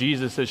because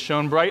Jesus has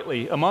shone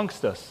brightly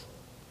amongst us.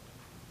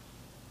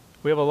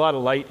 We have a lot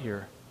of light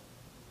here.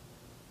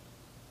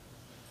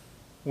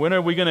 When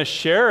are we going to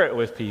share it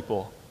with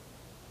people?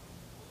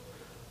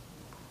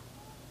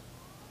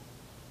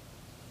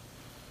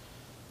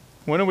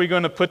 When are we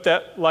going to put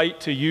that light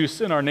to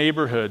use in our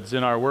neighborhoods,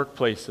 in our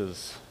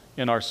workplaces,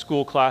 in our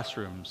school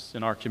classrooms,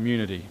 in our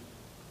community?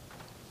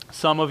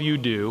 Some of you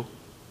do.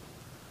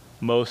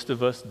 Most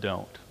of us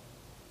don't.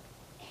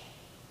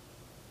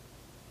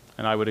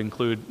 And I would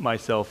include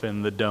myself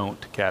in the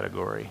don't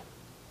category.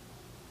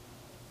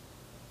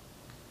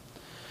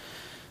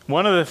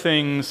 One of the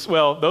things,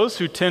 those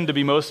who tend to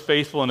be most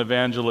faithful in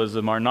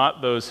evangelism are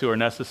not those who are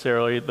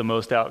necessarily the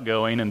most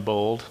outgoing and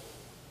bold.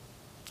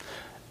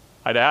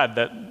 I'd add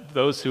that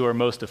those who are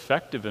most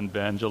effective in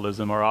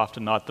evangelism are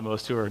often not the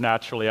most who are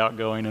naturally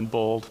outgoing and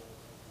bold.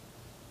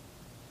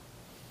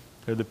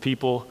 They're the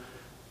people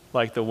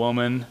like the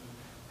woman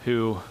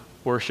who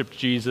worshiped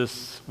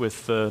Jesus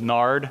with the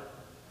nard.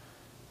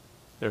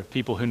 They're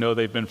people who know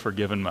they've been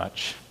forgiven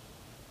much,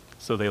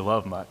 so they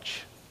love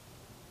much.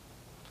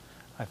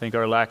 I think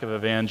our lack of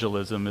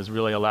evangelism is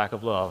really a lack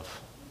of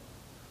love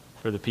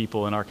for the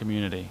people in our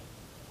community.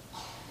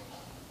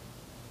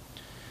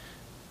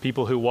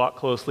 People who walk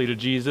closely to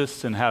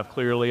Jesus and have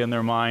clearly in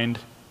their mind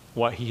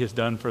what he has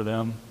done for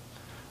them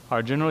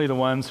are generally the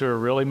ones who are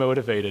really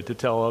motivated to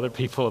tell other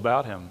people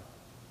about him.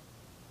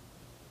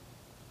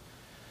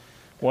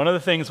 One of the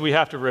things we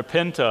have to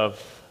repent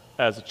of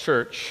as a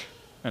church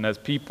and as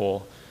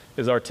people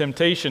is our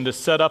temptation to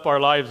set up our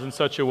lives in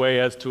such a way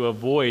as to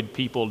avoid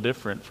people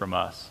different from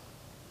us.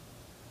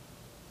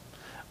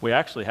 We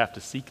actually have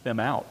to seek them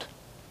out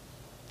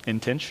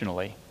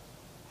intentionally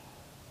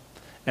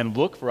and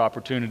look for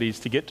opportunities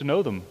to get to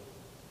know them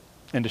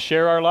and to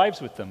share our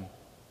lives with them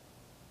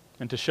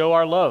and to show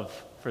our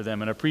love for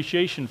them and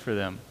appreciation for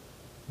them,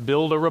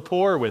 build a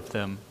rapport with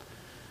them,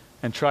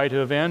 and try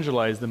to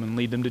evangelize them and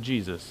lead them to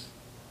Jesus.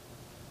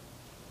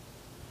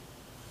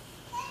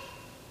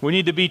 We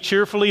need to be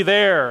cheerfully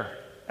there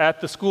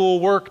at the school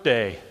work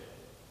day.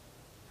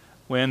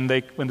 When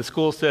the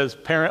school says,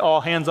 parent,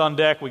 all hands on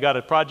deck, we got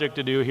a project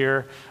to do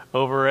here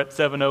over at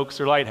Seven Oaks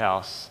or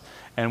Lighthouse,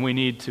 and we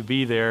need to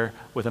be there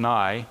with an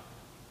eye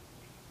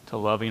to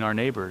loving our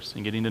neighbors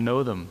and getting to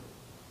know them,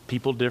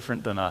 people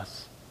different than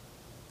us.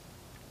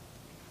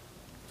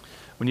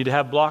 We need to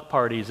have block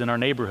parties in our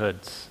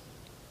neighborhoods,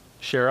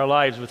 share our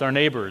lives with our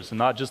neighbors and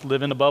not just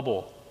live in a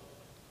bubble.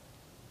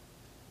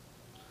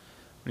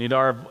 We need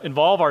to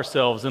involve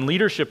ourselves in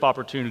leadership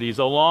opportunities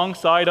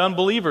alongside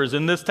unbelievers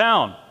in this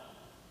town.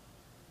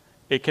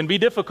 It can be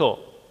difficult.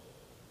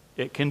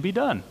 It can be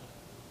done.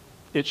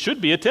 It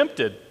should be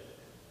attempted.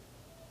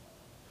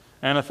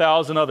 And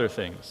 1,000 other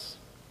things.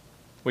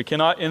 We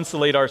cannot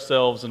insulate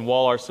ourselves and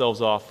wall ourselves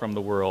off from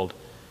the world,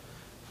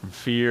 from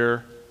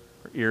fear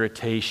or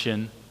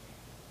irritation,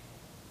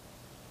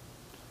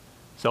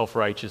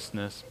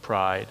 self-righteousness,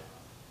 pride,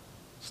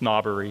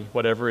 snobbery,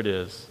 whatever it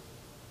is.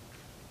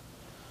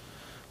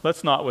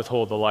 Let's not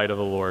withhold the light of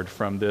the Lord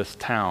from this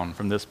town,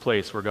 from this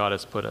place where God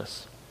has put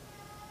us.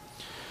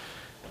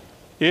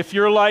 If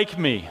you're like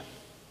me,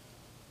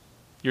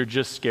 you're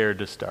just scared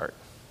to start.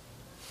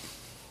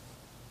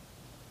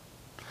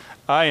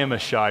 I am a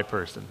shy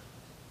person.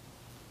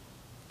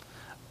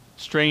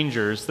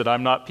 Strangers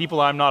people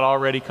I'm not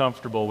already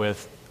comfortable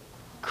with,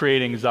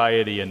 create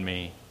anxiety in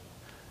me.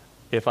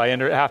 If I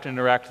have to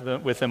interact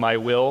with them, I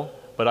will,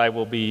 but I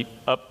will be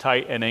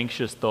uptight and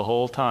anxious the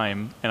whole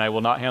time, and I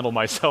will not handle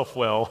myself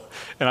well,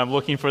 and I'm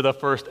looking for the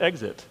first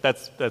exit.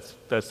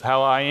 That's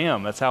how I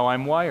am. That's how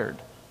I'm wired.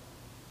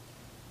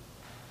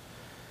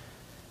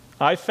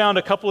 I found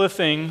a couple of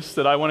things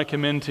that I want to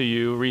commend to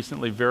you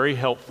recently very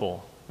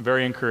helpful,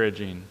 very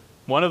encouraging.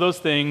 One of those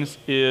things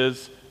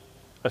is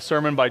a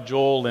sermon by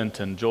Joel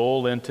Linton.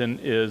 Joel Linton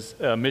is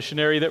a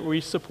missionary that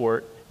we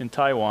support in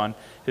Taiwan.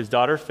 His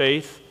daughter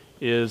Faith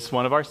is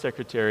one of our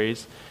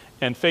secretaries.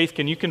 And Faith,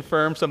 can you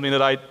confirm something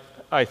that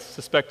I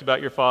suspect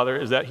about your father,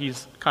 is that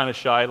he's kind of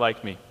shy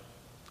like me?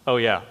 Oh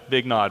yeah,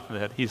 big nod from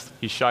the head. He's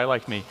shy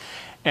like me.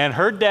 And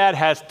her dad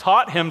has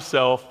taught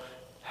himself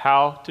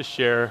how to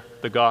share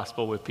the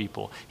gospel with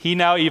people. He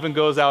now even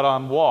goes out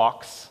on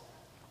walks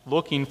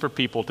looking for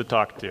people to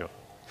talk to.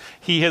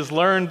 He has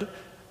learned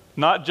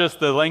not just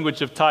the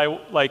language of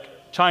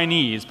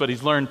Chinese, but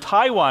he's learned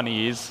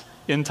Taiwanese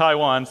in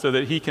Taiwan so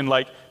that he can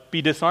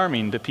be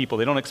disarming to people.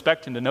 They don't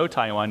expect him to know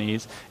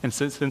Taiwanese, and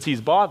since he's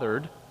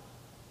bothered,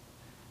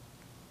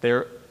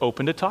 they're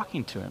open to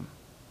talking to him.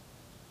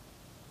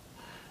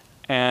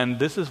 And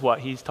this is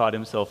what he's taught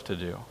himself to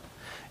do.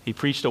 He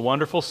preached a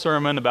wonderful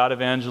sermon about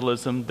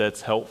evangelism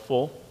that's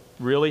helpful,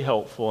 really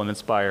helpful and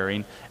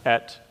inspiring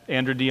at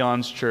Andrew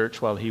Dion's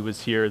church while he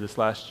was here this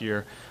last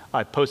year.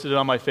 I posted it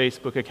on my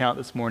Facebook account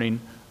this morning.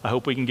 I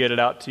hope we can get it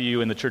out to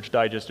you in the Church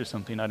Digest or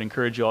something. I'd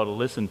encourage you all to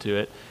listen to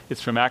it. It's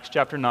from Acts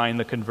chapter 9,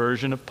 the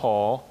conversion of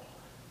Paul,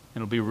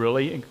 and it'll be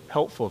really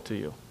helpful to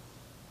you.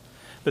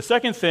 The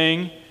second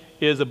thing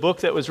is a book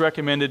that was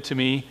recommended to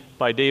me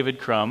by David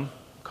Crum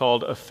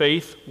called A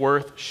Faith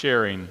Worth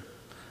Sharing,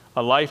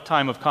 A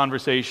Lifetime of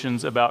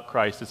Conversations About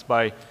Christ. It's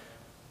by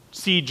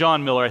C.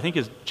 John Miller. I think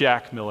it's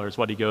Jack Miller is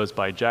what he goes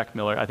by, Jack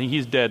Miller. I think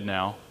he's dead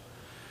now.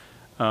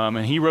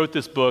 And he wrote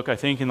this book, I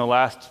think, in the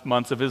last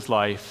months of his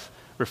life,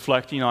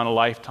 reflecting on a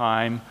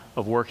lifetime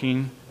of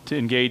working to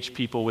engage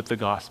people with the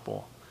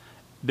gospel.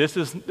 This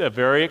is a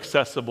very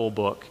accessible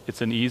book.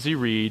 It's an easy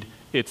read.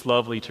 It's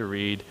lovely to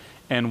read.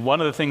 And one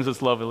of the things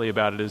that's lovely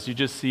about it is you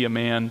just see a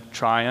man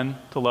trying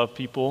to love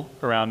people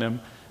around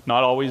him,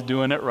 not always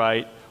doing it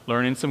right,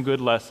 learning some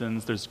good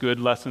lessons. There's good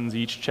lessons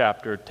each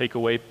chapter,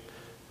 takeaway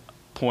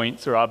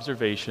points or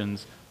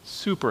observations.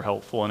 Super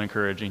helpful and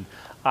encouraging.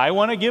 I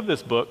want to give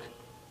this book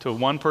to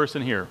one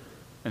person here.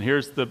 And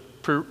here's the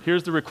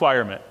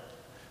requirement.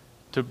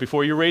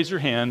 Before you raise your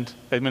hand,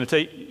 I'm going to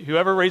take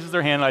whoever raises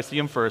their hand, I see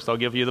them first, I'll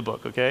give you the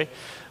book, okay?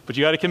 But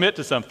you got to commit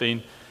to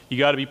something. You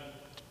got to be,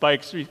 by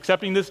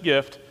accepting this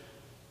gift,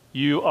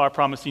 you are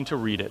promising to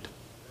read it.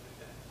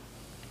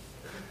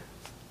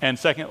 And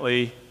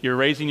secondly, you're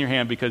raising your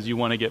hand because you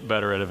want to get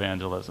better at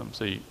evangelism.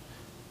 So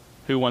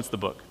who wants the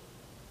book?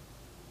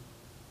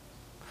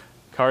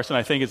 Carson,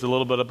 I think it's a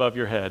little bit above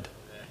your head.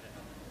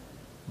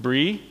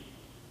 Bree,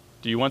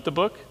 do you want the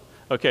book?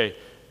 Okay.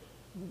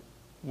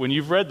 When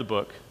you've read the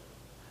book,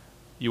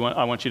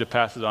 I want you to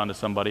pass it on to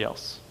somebody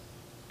else.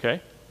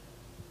 Okay?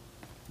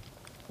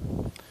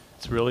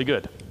 It's really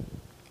good.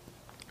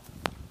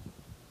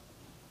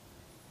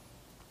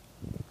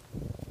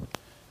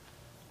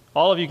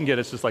 All of you can get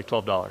it. It's just like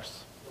 $12.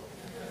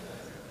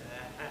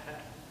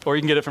 Or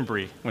you can get it from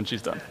Bree when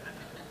she's done.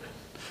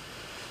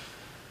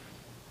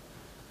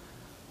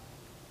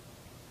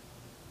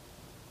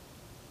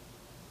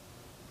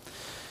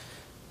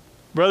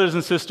 Brothers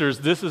and sisters,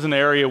 this is an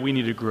area we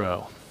need to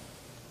grow.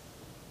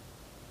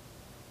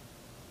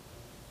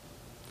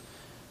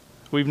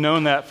 We've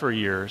known that for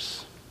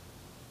years.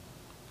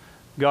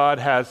 God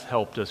has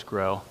helped us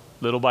grow.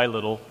 Little by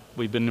little,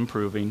 we've been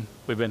improving.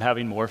 We've been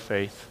having more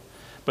faith.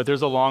 But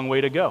there's a long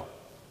way to go.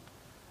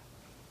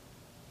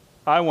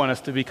 I want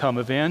us to become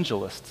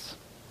evangelists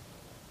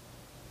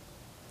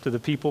to the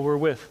people we're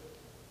with.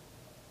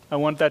 I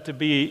want that to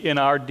be in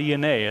our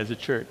DNA as a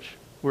church.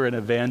 We're an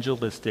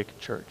evangelistic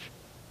church.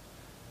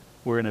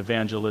 We're an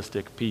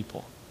evangelistic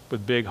people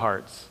with big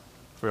hearts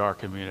for our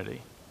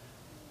community.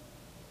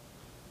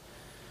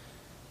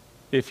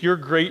 If you're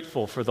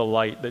grateful for the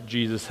light that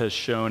Jesus has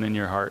shown in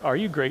your heart, are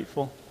you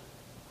grateful?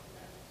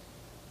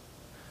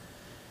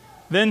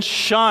 Then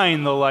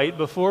shine the light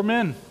before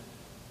men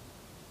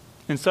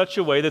in such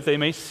a way that they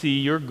may see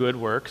your good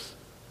works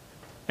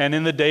and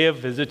in the day of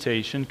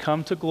visitation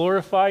come to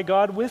glorify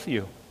God with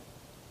you.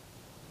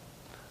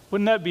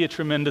 Wouldn't that be a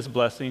tremendous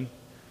blessing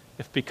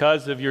if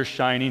because of your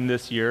shining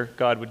this year,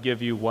 God would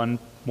give you one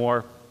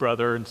more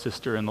brother and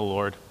sister in the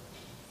Lord?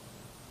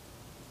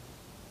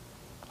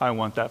 I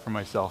want that for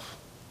myself.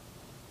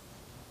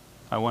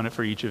 I want it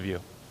for each of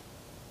you.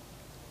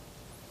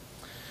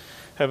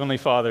 Heavenly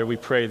Father, we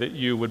pray that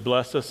you would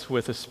bless us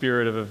with a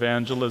spirit of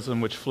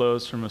evangelism which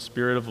flows from a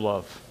spirit of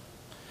love,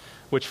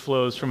 which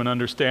flows from an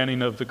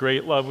understanding of the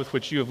great love with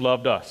which you have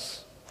loved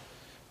us,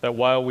 that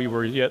while we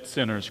were yet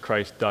sinners,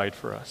 Christ died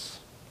for us.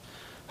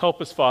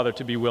 Help us, Father,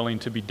 to be willing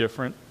to be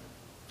different,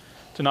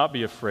 to not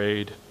be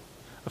afraid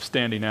of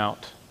standing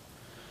out.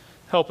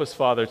 Help us,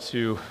 Father,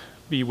 to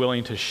be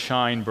willing to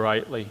shine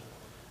brightly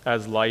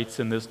as lights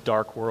in this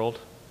dark world.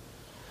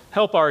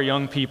 Help our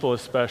young people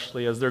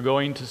especially as they're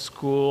going to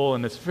school,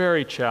 and it's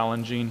very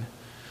challenging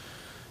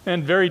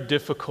and very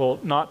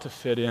difficult not to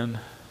fit in.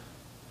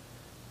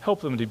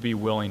 Help them to be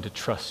willing to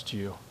trust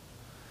you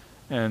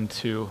and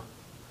to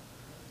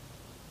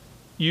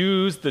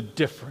use the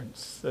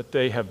difference that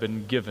they have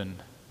been given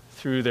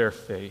through their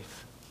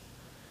faith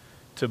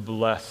to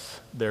bless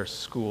their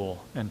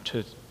school and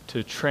to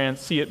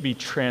see it be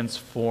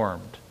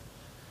transformed,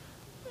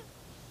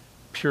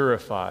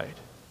 purified,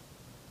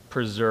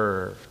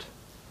 preserved,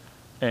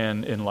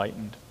 and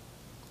enlightened.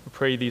 We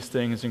pray these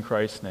things in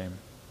Christ's name.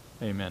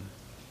 Amen.